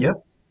don't mind.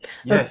 Yep.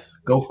 Yes,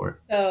 go for it.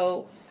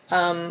 So,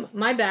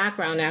 my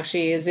background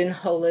actually is in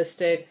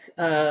holistic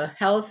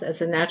health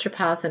as a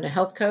naturopath and a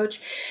health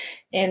coach.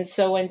 And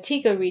so when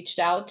Tika reached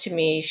out to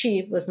me,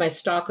 she was my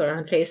stalker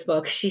on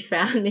Facebook. She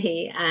found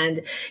me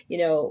and,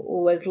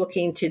 was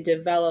looking to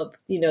develop,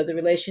 the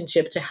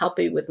relationship to help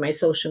me with my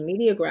social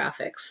media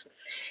graphics.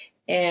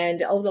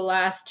 And over the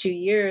last 2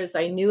 years,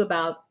 I knew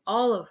about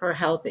all of her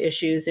health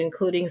issues,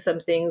 including some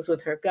things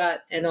with her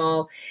gut and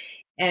all.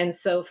 And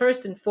so,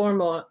 first and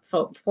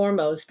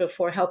foremost,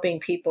 before helping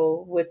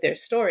people with their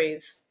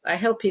stories, I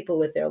help people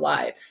with their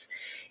lives.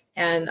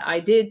 And I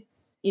did,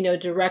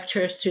 direct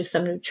her to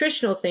some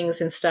nutritional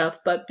things and stuff.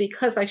 But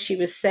because, like she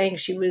was saying,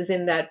 she was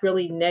in that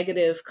really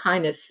negative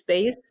kind of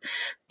space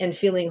and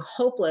feeling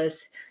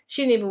hopeless,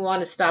 she didn't even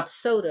want to stop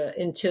soda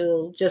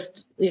until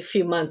just a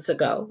few months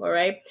ago. All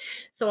right.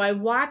 So I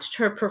watched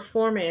her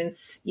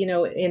performance,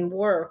 in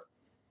work.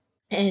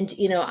 And,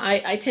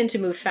 I tend to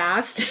move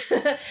fast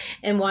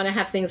and want to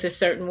have things a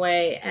certain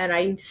way. And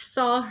I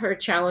saw her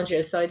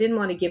challenges, so I didn't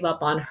want to give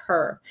up on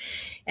her.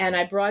 And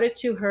I brought it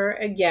to her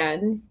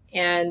again.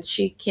 And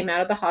she came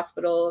out of the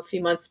hospital a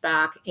few months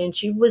back and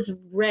she was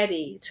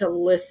ready to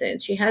listen.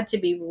 She had to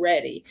be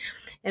ready.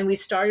 And we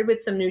started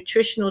with some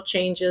nutritional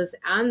changes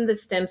and the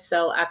stem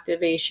cell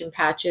activation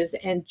patches.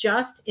 And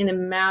just in a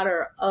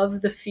matter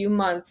of the few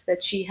months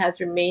that she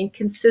has remained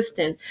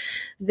consistent,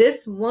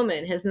 this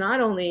woman has not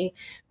only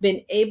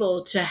been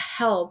able to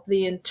help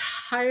the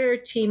entire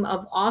team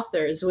of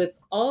authors with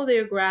all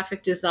their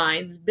graphic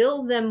designs,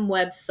 build them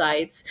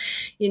websites,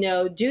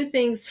 do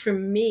things for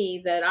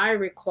me that I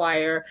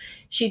require.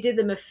 She did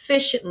them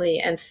efficiently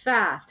and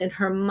fast, and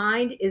her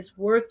mind is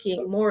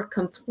working more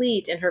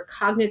complete, and her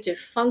cognitive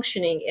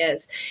functioning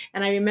is.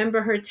 And I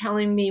remember her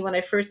telling me when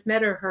I first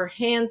met her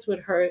hands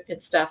would hurt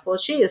and stuff. Well,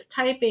 she is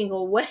typing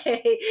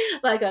away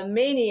like a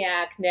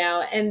maniac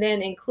now, and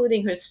then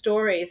including her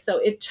stories. So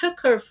it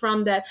took her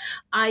from that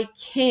I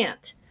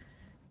can't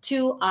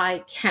to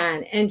I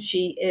can, and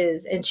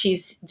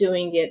she's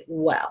doing it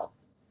well.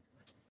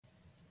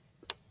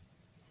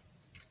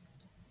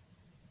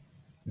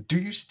 Do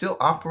you still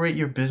operate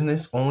your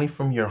business only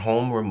from your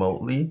home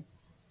remotely?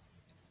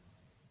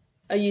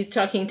 Are you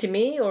talking to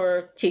me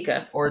or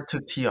Tika? Or to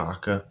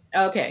Tiaka?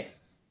 Okay.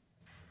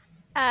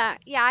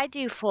 Yeah, I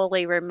do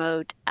fully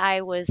remote.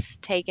 I was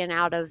taken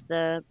out of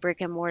the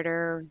brick and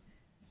mortar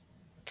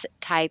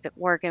type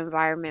work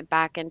environment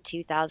back in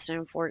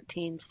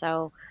 2014.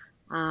 So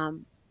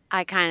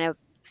I kind of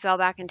fell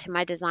back into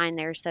my design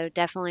there. So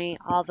definitely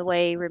all the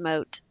way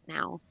remote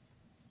now.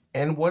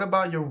 And what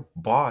about your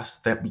boss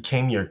that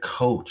became your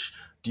coach?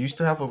 Do you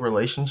still have a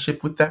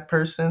relationship with that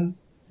person?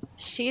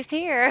 She's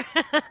here.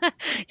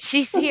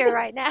 She's here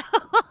right now.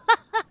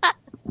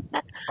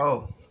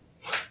 Oh.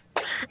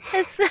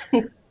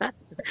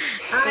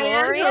 I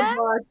am her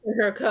boss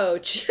and her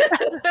coach.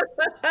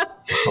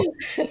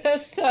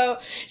 So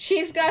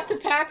she's got the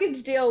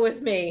package deal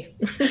with me.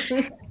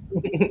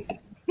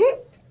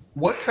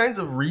 What kinds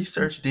of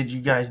research did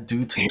you guys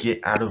do to get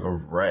out of a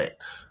rut?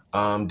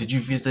 Did you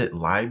visit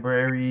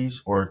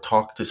libraries or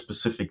talk to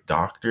specific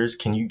doctors?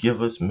 Can you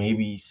give us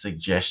maybe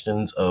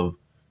suggestions of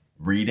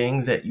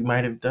reading that you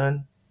might have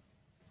done?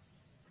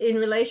 In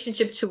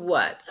relationship to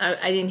what?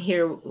 I didn't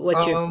hear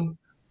what you...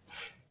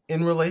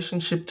 In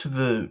relationship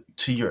to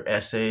your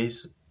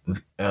essays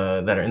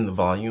that are in the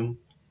volume.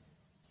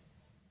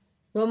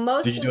 Well,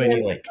 most Did you of do them,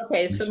 any like?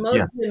 okay, so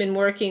most of them in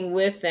working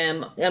with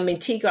them, I mean,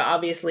 Tika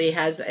obviously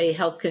has a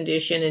health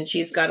condition and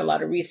she's got a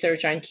lot of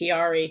research on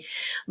Chiari,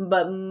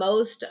 but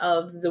most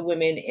of the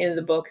women in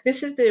the book,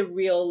 this is the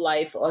real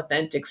life,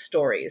 authentic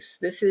stories.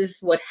 This is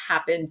what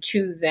happened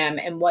to them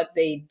and what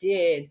they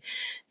did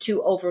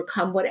to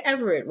overcome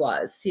whatever it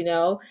was,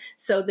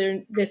 So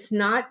it's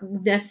not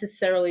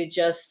necessarily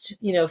just,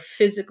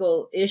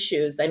 physical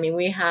issues. I mean,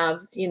 we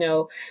have,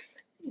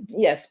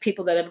 yes,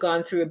 people that have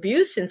gone through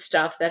abuse and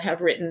stuff that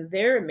have written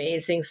their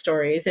amazing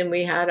stories. And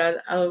we had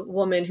a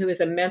woman who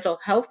is a mental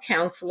health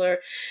counselor,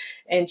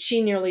 and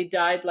she nearly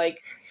died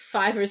like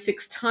 5 or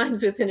 6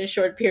 times within a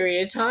short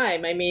period of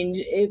time. I mean,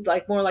 it's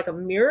like more like a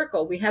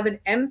miracle. We have an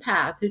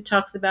empath who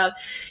talks about,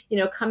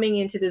 coming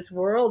into this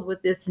world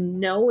with this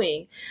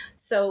knowing.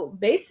 So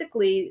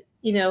basically,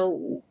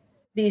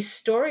 these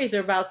stories are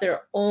about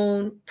their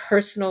own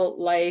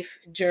personal life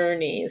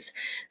journeys.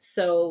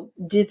 So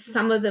did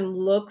some of them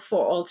look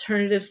for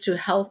alternatives to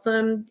help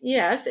them?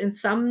 Yes, and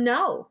some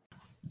no.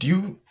 Do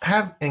you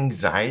have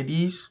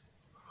anxieties?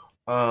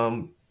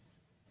 Are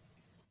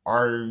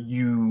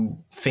you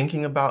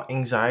thinking about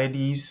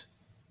anxieties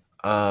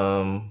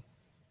in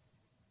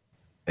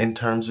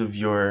terms of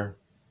your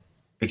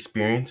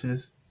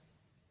experiences?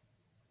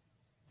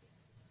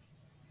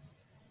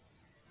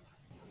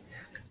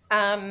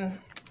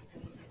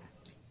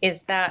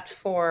 Is that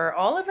for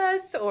all of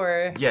us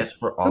or? Yes,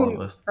 for all of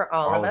us. For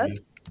all of us? You.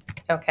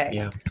 Okay.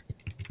 Yeah.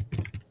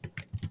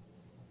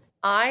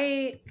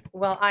 I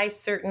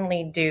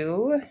certainly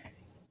do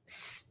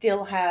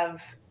still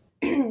have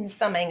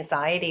some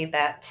anxiety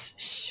that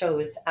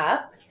shows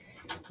up,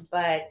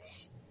 but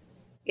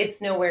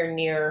it's nowhere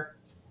near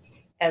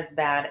as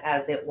bad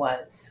as it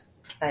was.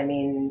 I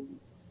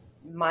mean,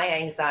 my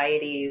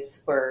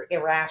anxieties were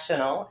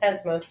irrational,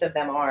 as most of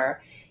them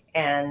are,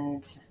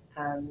 and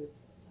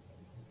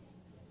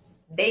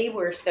they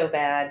were so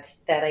bad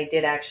that I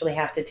did actually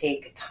have to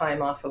take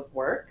time off of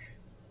work.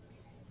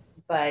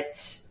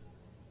 But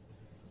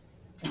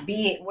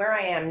where I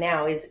am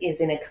now is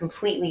in a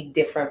completely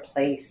different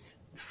place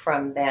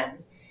from then.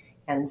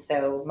 And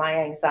so my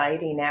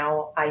anxiety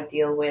now I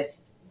deal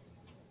with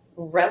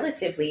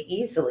relatively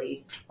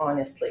easily,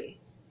 honestly.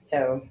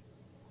 So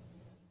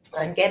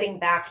I'm getting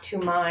back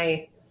to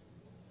I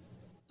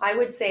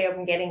would say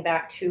I'm getting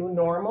back to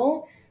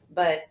normal,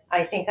 but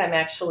I think I'm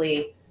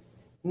actually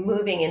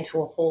moving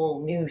into a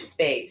whole new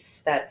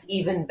space that's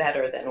even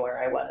better than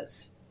where I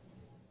was.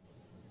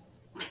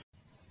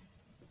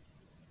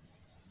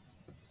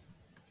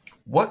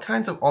 What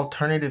kinds of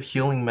alternative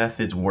healing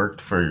methods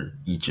worked for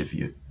each of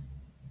you?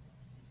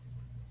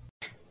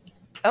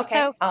 Okay,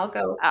 so, I'll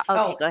go.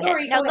 Okay, go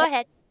sorry. Ahead. Go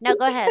ahead. No,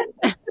 go ahead.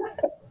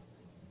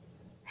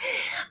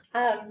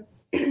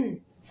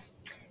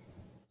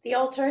 The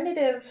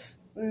alternative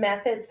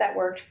methods that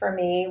worked for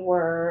me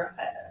were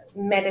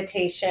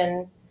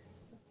meditation,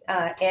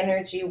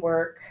 energy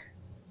work.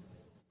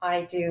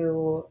 I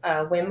do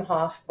Wim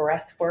Hof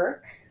breath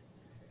work,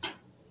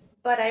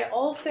 but I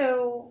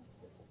also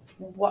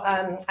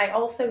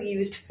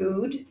used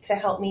food to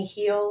help me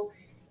heal,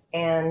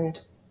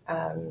 and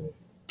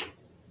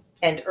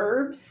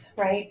herbs,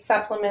 right?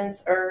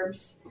 Supplements,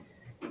 herbs.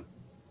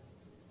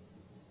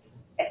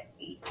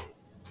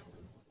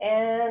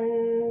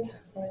 And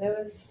there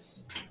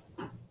was,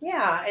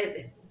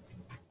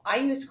 I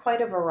used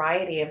quite a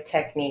variety of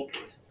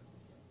techniques.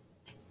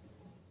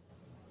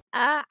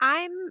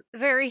 I'm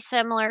very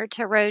similar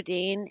to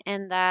Rodine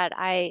in that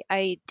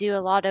I do a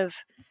lot of,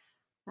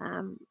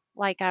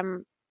 like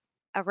I'm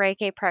a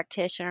Reiki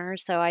practitioner,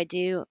 so I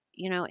do,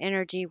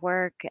 energy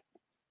work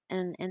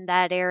in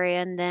that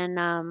area. And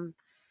then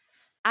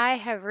I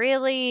have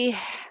really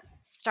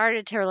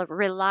started to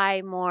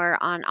rely more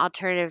on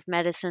alternative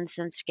medicine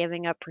since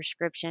giving up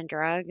prescription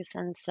drugs.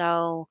 And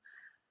so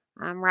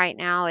right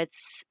now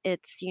it's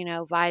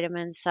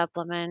vitamin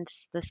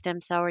supplements, the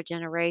stem cell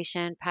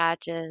regeneration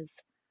patches.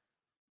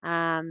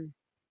 Um,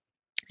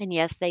 and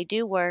yes, they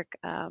do work.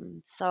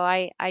 So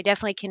I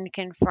definitely can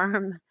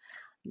confirm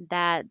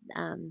that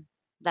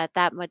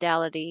that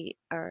modality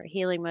or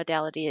healing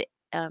modality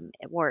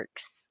it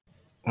works.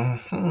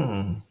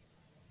 Hmm.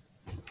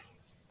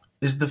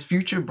 Is the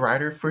future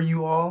brighter for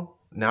you all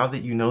now that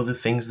you know the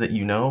things that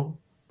you know?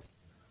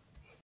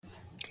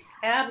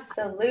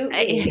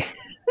 Absolutely.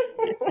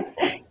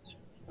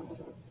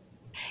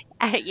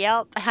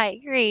 Yep, I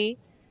agree.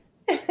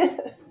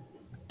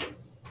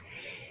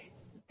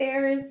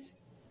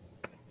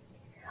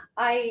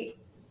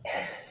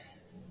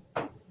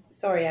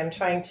 Sorry, I'm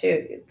trying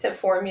to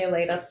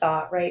formulate a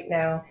thought right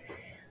now.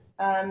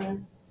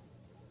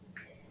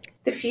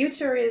 The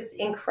future is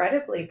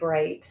incredibly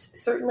bright,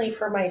 certainly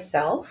for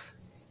myself,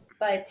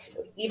 but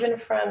even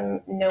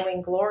from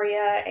knowing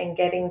Gloria and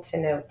getting to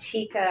know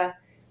Tika,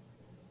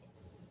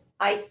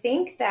 I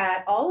think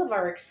that all of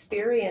our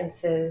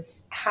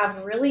experiences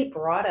have really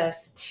brought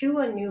us to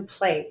a new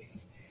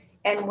place.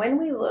 And when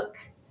we look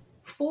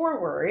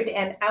forward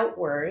and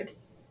outward,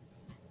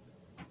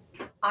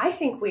 I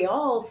think we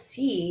all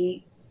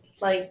see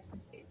like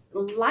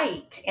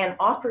light and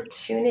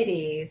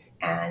opportunities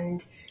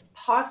and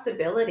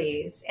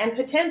possibilities and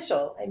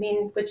potential. I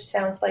mean, which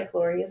sounds like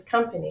Gloria's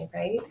company,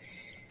 right?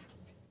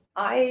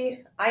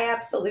 I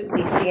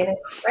absolutely see an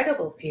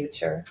incredible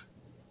future.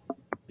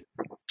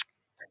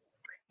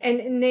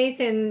 And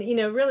Nathan,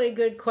 really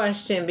good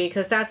question,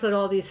 because that's what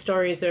all these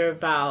stories are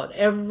about.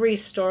 Every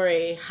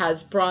story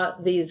has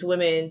brought these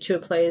women to a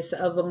place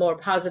of a more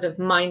positive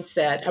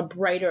mindset, a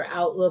brighter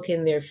outlook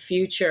in their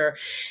future,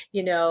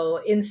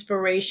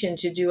 inspiration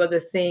to do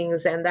other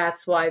things. And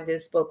that's why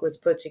this book was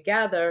put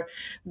together,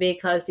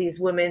 because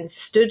these women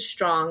stood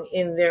strong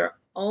in their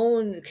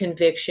own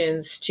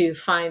convictions to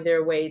find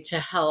their way to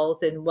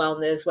health and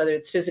wellness, whether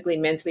it's physically,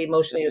 mentally,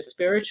 emotionally, or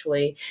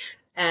spiritually.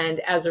 And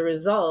as a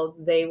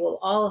result, they will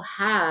all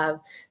have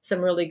some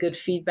really good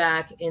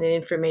feedback and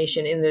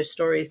information in their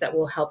stories that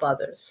will help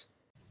others.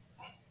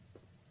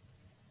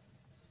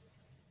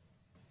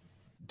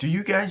 Do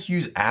you guys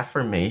use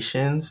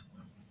affirmations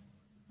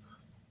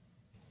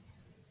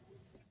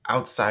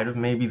outside of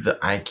maybe the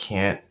I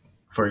can't,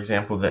 for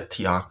example, that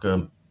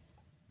Tiaka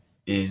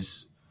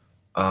is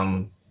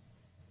a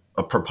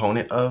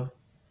proponent of?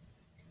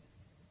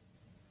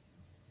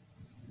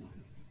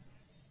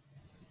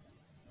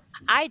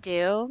 I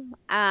do.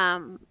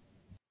 I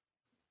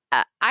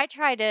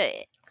try to.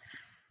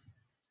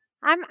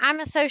 I'm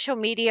a social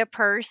media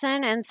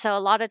person, and so a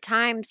lot of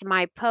times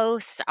my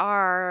posts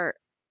are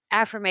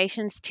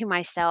affirmations to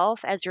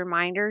myself as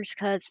reminders,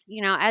 because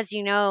as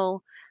you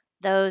know,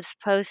 those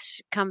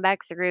posts come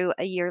back through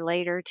a year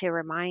later to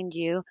remind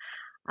you.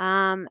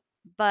 Um,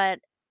 but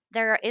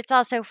it's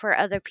also for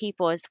other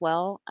people as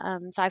well.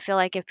 So I feel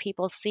like if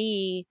people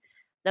see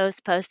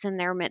those posts, and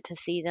they're meant to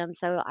see them.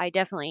 So I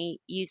definitely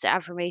use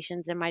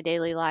affirmations in my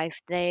daily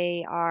life.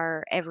 They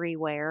are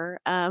everywhere.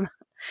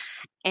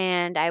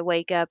 And I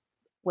wake up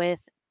with,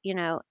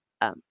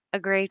 a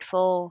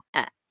grateful,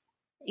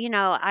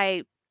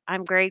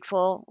 I'm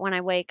grateful when I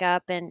wake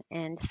up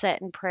and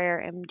sit in prayer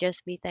and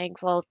just be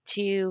thankful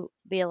to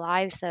be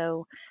alive.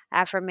 So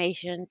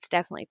affirmations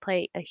definitely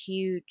play a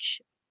huge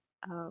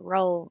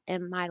role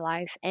in my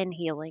life and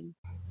healing.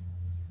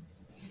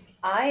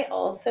 I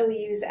also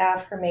use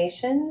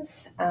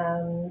affirmations.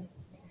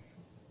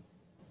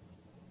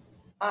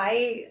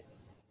 I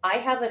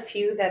have a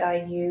few that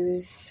I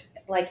use,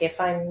 like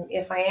if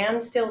I am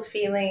still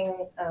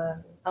feeling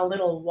a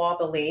little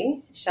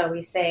wobbly, shall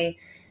we say,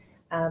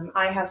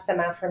 I have some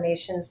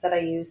affirmations that I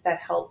use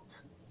that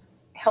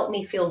help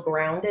me feel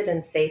grounded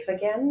and safe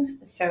again.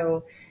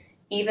 So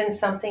even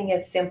something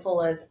as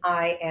simple as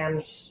I am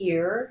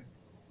here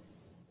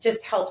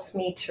just helps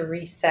me to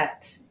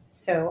reset.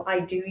 So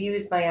I do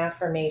use my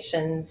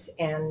affirmations,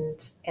 and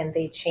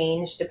they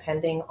change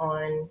depending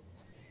on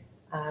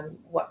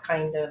what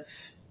kind of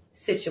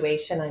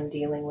situation I'm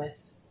dealing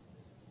with.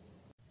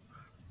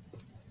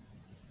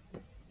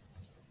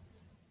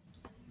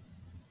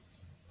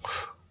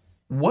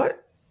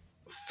 What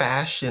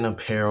fashion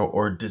apparel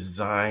or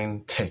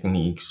design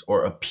techniques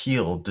or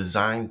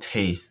design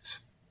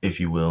tastes, if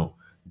you will,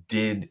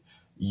 did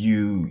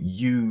you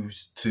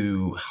use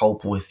to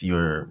help with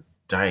your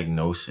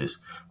diagnosis?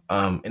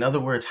 In other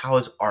words, how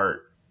is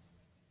art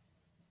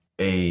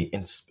a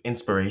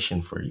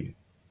inspiration for you?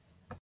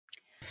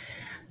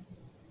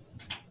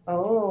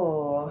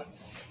 Oh,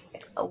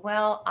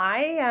 Well,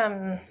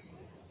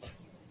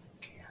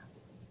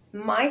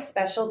 my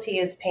specialty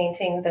is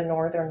painting the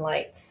Northern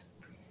Lights.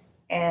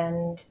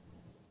 And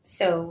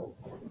so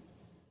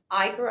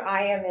I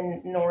am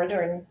in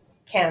Northern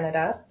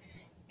Canada,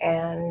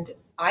 and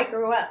I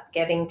grew up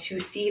getting to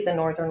see the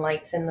Northern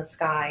Lights in the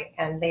sky,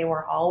 and they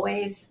were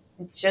always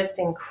just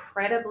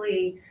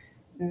incredibly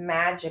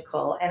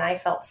magical, and I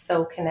felt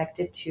so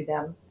connected to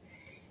them.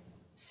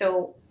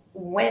 So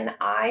when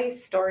I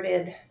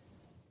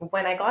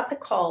got the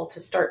call to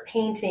start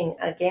painting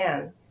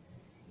again,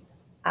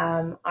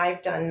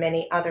 I've done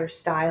many other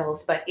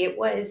styles, but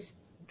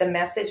the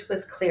message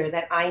was clear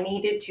that I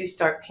needed to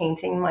start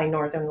painting my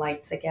Northern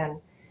Lights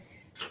again.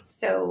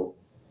 So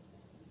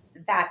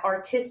that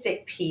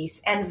artistic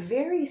piece, and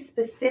very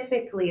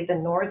specifically the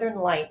Northern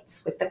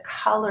Lights with the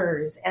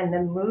colors and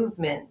the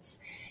movements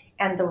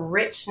and the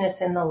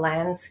richness in the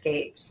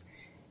landscapes,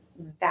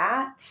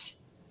 that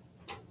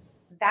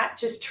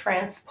just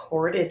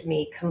transported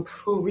me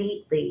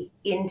completely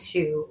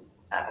into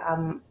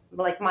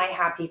like my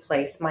happy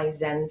place, my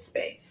Zen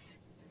space.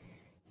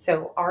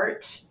 So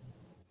art,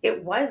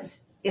 it was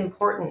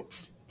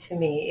important to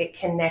me. It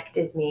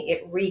connected me.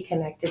 It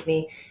reconnected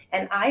me.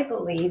 And I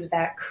believe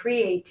that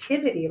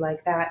creativity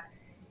like that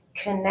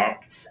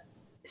connects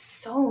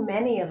so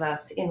many of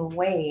us in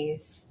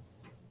ways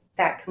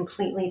that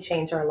completely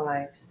change our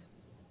lives.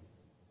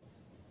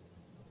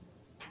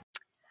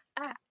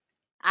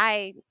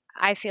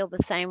 I feel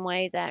the same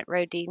way that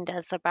Rodine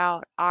does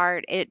about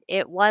art.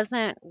 It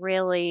wasn't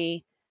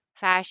really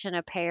fashion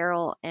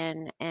apparel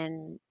and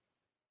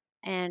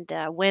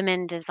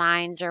women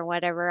designs or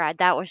whatever.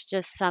 That was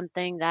just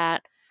something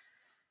that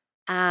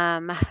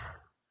um,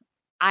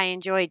 I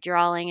enjoyed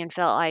drawing and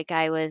felt like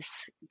I was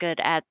good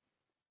at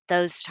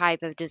those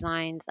type of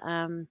designs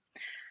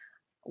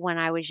when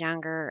I was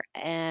younger.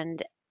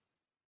 And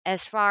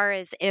as far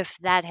as if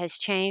that has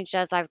changed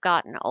as I've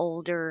gotten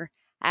older,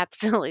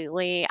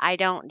 absolutely. I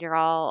don't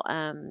draw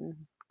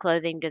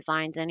clothing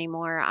designs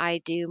anymore. I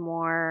do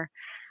more,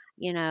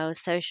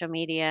 social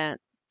media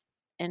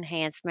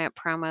enhancement,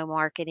 promo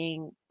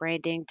marketing,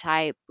 branding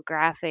type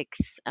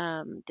graphics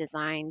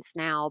designs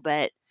now.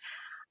 But,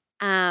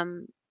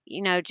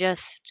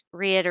 just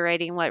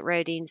reiterating what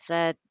Rodine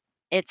said,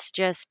 it's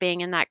just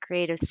being in that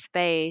creative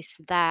space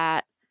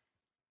that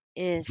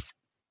is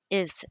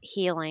is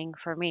healing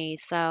for me.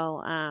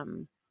 So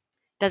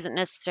doesn't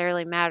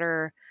necessarily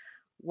matter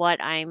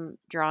what I'm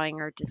drawing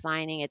or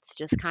designing. It's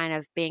just kind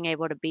of being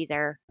able to be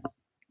there.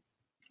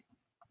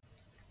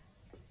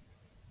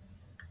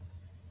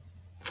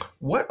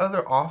 What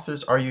other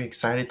authors are you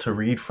excited to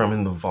read from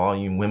in the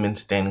volume Women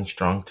Standing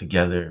Strong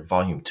Together,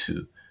 Volume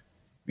 2?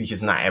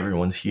 Because not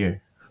everyone's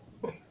here.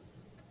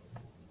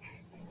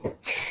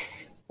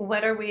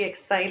 What are we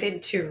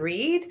excited to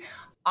read?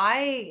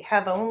 I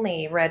have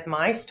only read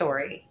my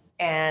story,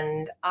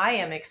 and I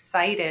am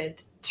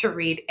excited to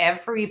read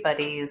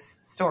everybody's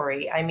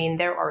story. I mean,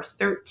 there are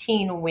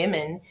 13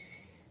 women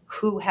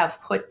who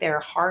have put their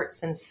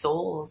hearts and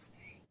souls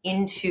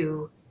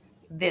into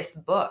this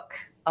book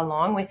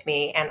along with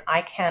me, and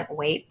I can't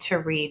wait to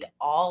read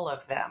all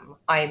of them.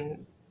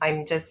 I'm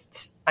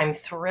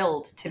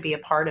thrilled to be a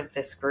part of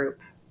this group.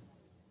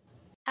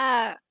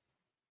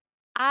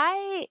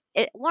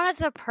 One of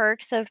the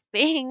perks of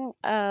being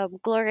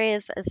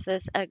Gloria's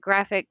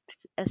graphic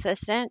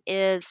assistant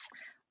is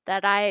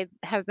that I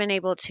have been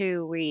able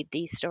to read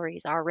these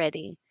stories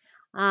already.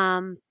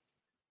 What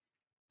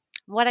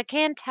I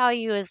can tell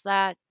you is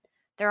that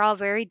they're all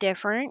very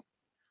different,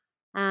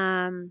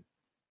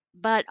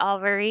 but all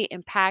very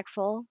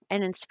impactful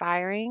and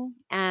inspiring.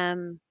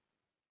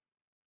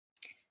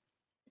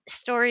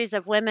 Stories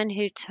of women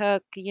who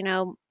took,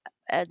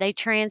 they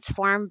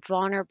transformed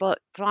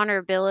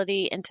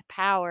vulnerability into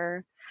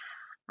power.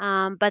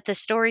 But the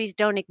stories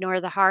don't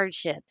ignore the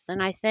hardships.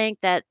 And I think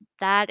that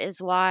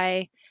is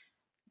why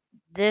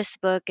this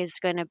book is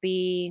going to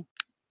be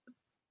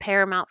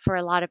paramount for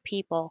a lot of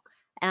people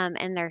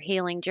in their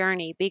healing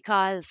journey,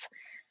 because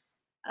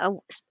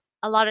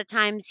a lot of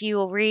times you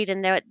will read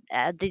and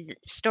the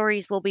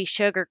stories will be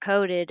sugar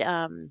coated.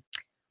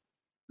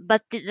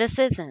 But this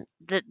isn't.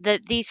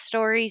 These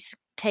stories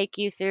take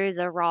you through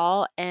the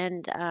raw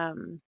and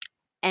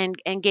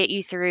get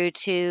you through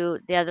to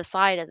the other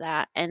side of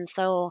that. And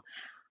so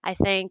I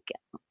think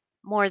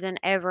more than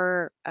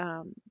ever,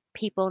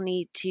 people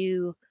need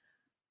to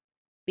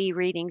be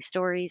reading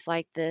stories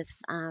like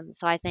this.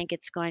 So I think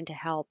it's going to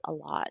help a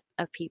lot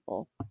of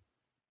people.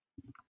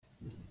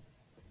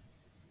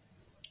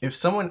 If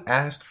someone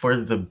asked for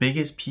the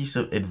biggest piece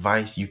of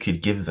advice you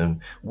could give them,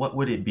 what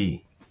would it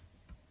be?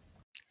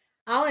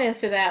 I'll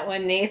answer that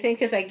one, Nathan,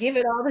 because I give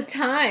it all the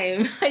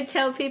time. I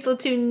tell people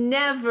to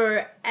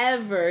never,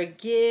 ever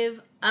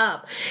give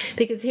up.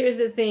 Because here's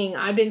the thing,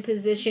 I've been in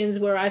positions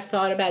where I've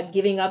thought about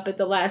giving up at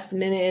the last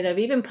minute of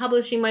even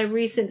publishing my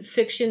recent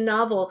fiction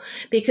novel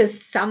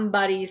because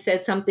somebody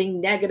said something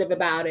negative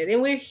about it.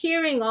 And we're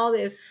hearing all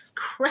this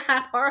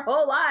crap our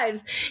whole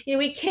lives.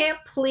 We can't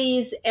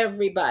please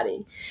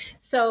everybody.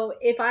 So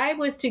if I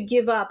was to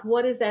give up,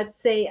 what does that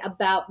say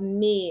about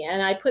me?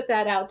 And I put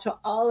that out to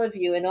all of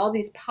you and all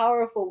these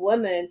powerful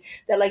women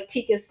that, like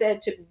Tika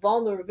said, took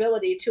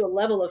vulnerability to a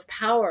level of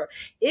power.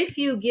 If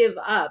you give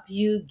up,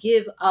 you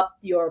give up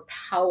your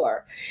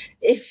power.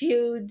 If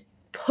you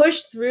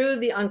push through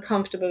the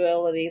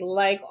uncomfortability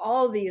like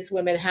all these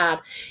women have,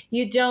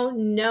 you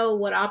don't know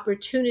what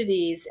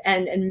opportunities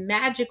and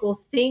magical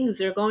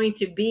things are going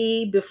to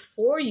be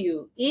before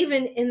you,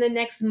 even in the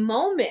next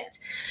moment.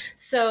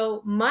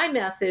 So my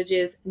message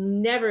is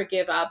never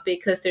give up,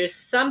 because there's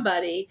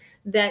somebody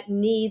that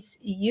needs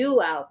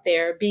you out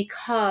there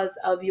because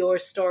of your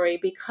story,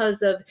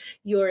 because of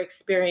your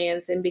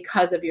experience, and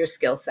because of your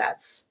skill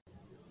sets.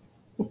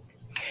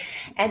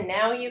 And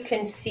now you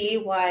can see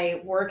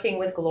why working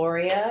with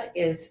Gloria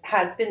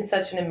has been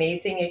such an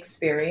amazing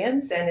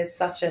experience and is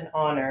such an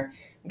honor,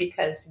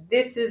 because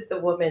this is the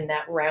woman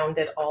that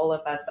rounded all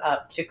of us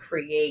up to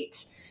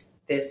create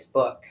this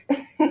book.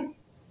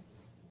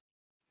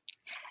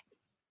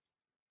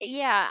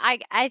 Yeah,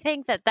 I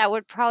think that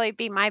would probably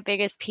be my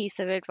biggest piece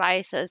of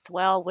advice as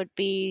well, would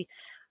be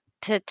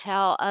to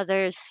tell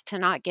others to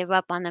not give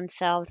up on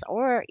themselves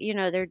or,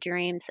 their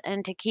dreams,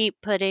 and to keep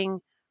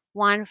putting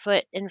one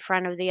foot in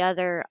front of the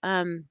other.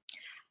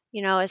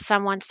 As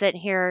someone sitting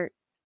here,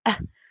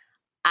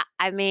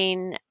 I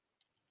mean,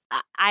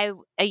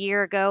 a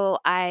year ago,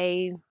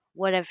 I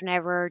would have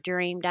never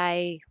dreamed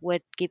I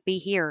would be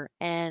here.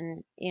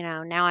 And,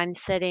 now I'm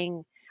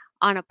sitting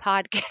on a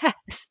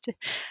podcast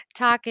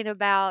talking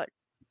about,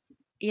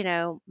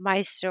 my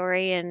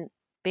story and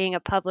being a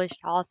published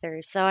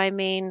author. So,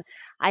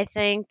 I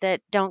think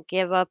that don't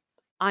give up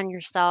on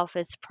yourself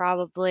is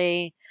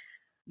probably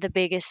the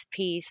biggest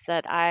piece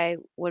that I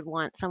would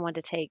want someone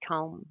to take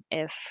home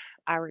if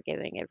I were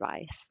giving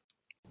advice.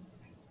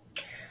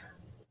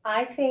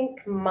 I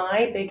think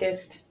my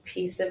biggest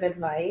piece of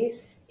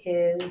advice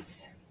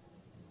is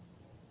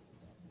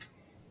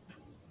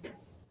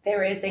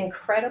there is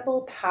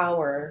incredible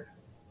power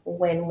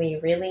when we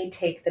really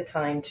take the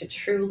time to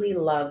truly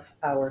love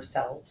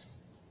ourselves.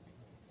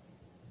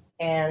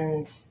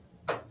 And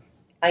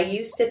I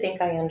used to think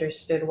I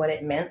understood what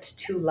it meant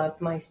to love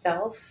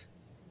myself.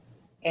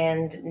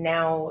 And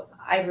now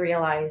I've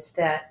realized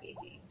that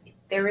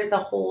there is a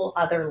whole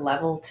other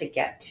level to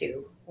get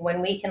to.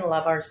 When we can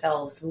love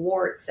ourselves,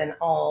 warts and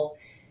all,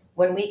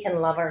 when we can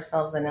love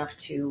ourselves enough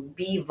to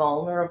be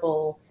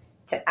vulnerable,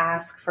 to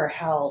ask for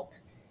help,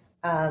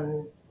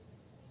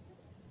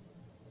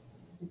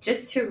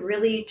 just to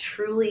really,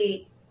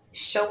 truly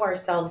show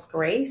ourselves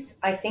grace.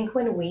 I think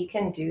when we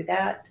can do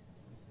that,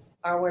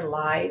 our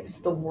lives,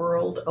 the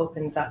world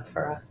opens up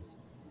for us.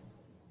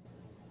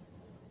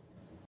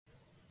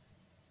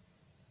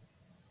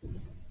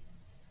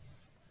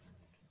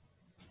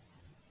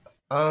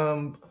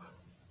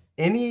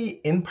 Any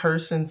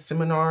in-person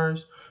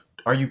seminars?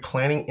 Are you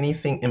planning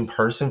anything in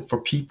person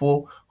for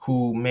people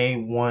who may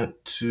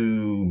want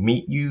to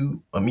meet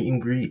you, a meet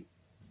and greet?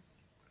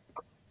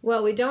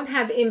 Well, we don't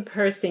have in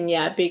person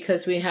yet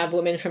because we have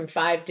women from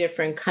 5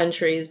 different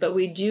countries, but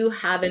we do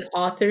have an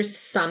authors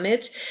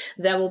summit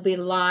that will be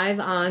live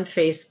on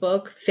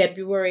Facebook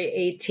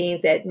February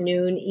 18th at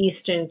noon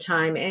Eastern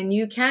time. And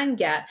you can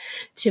get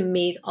to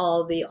meet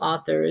all the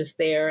authors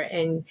there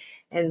and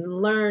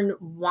learn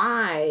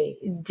why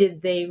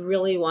did they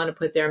really want to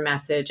put their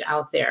message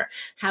out there.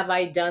 Have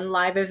I done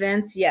live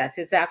events? Yes,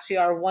 it's actually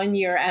our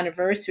 1-year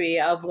anniversary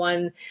of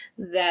one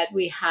that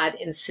we had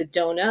in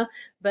Sedona,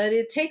 but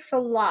it takes a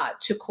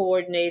lot to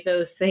coordinate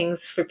those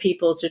things for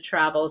people to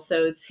travel.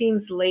 So it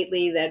seems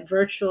lately that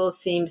virtual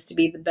seems to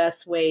be the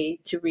best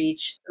way to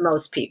reach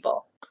most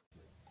people.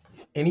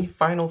 Any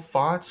final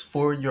thoughts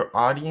for your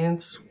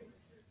audience?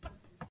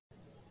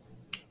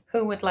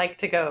 Who would like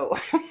to go?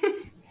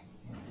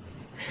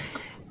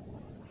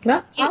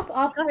 Well,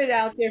 I'll put it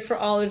out there for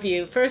all of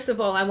you. First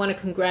of all, I want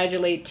to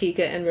congratulate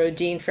Tika and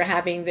Rodine for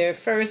having their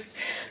first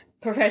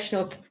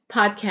professional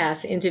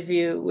podcast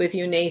interview with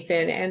you,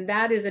 Nathan. And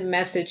that is a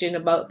message in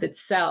about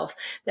itself,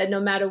 that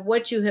no matter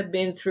what you have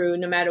been through,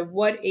 no matter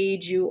what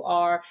age you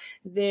are,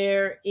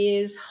 there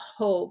is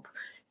hope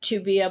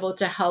to be able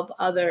to help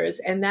others.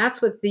 And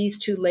that's what these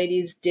two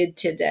ladies did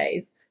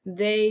today.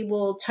 They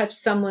will touch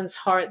someone's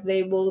heart.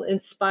 They will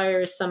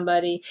inspire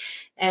somebody.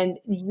 And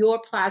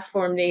your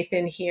platform,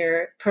 Nathan,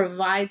 here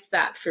provides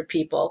that for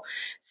people.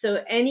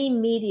 So any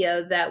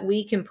media that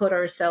we can put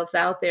ourselves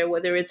out there,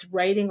 whether it's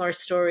writing our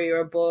story or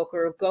a book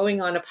or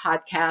going on a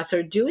podcast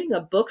or doing a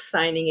book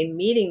signing and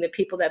meeting the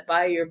people that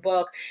buy your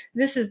book,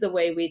 this is the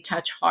way we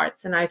touch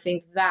hearts. And I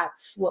think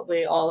that's what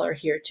we all are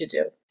here to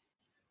do.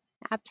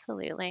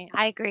 Absolutely.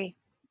 I agree.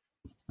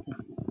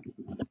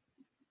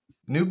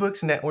 New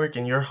Books Network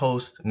and your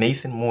host,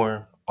 Nathan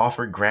Moore,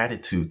 offer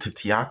gratitude to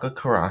Tiaka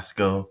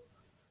Carrasco,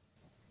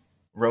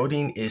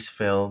 Rodine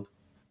Isfeld,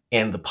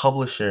 and the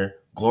publisher,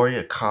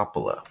 Gloria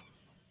Coppola.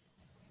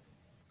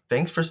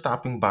 Thanks for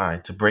stopping by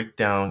to break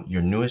down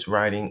your newest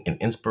writing and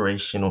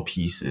inspirational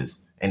pieces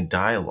and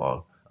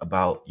dialogue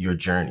about your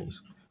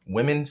journeys.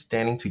 Women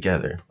Standing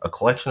Together, a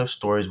collection of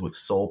stories with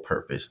soul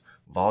purpose,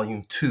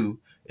 Volume 2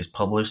 is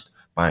published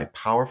by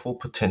Powerful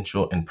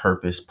Potential and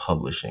Purpose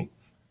Publishing.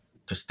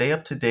 To stay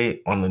up to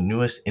date on the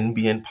newest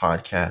NBN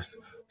podcast,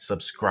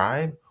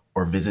 subscribe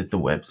or visit the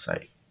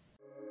website.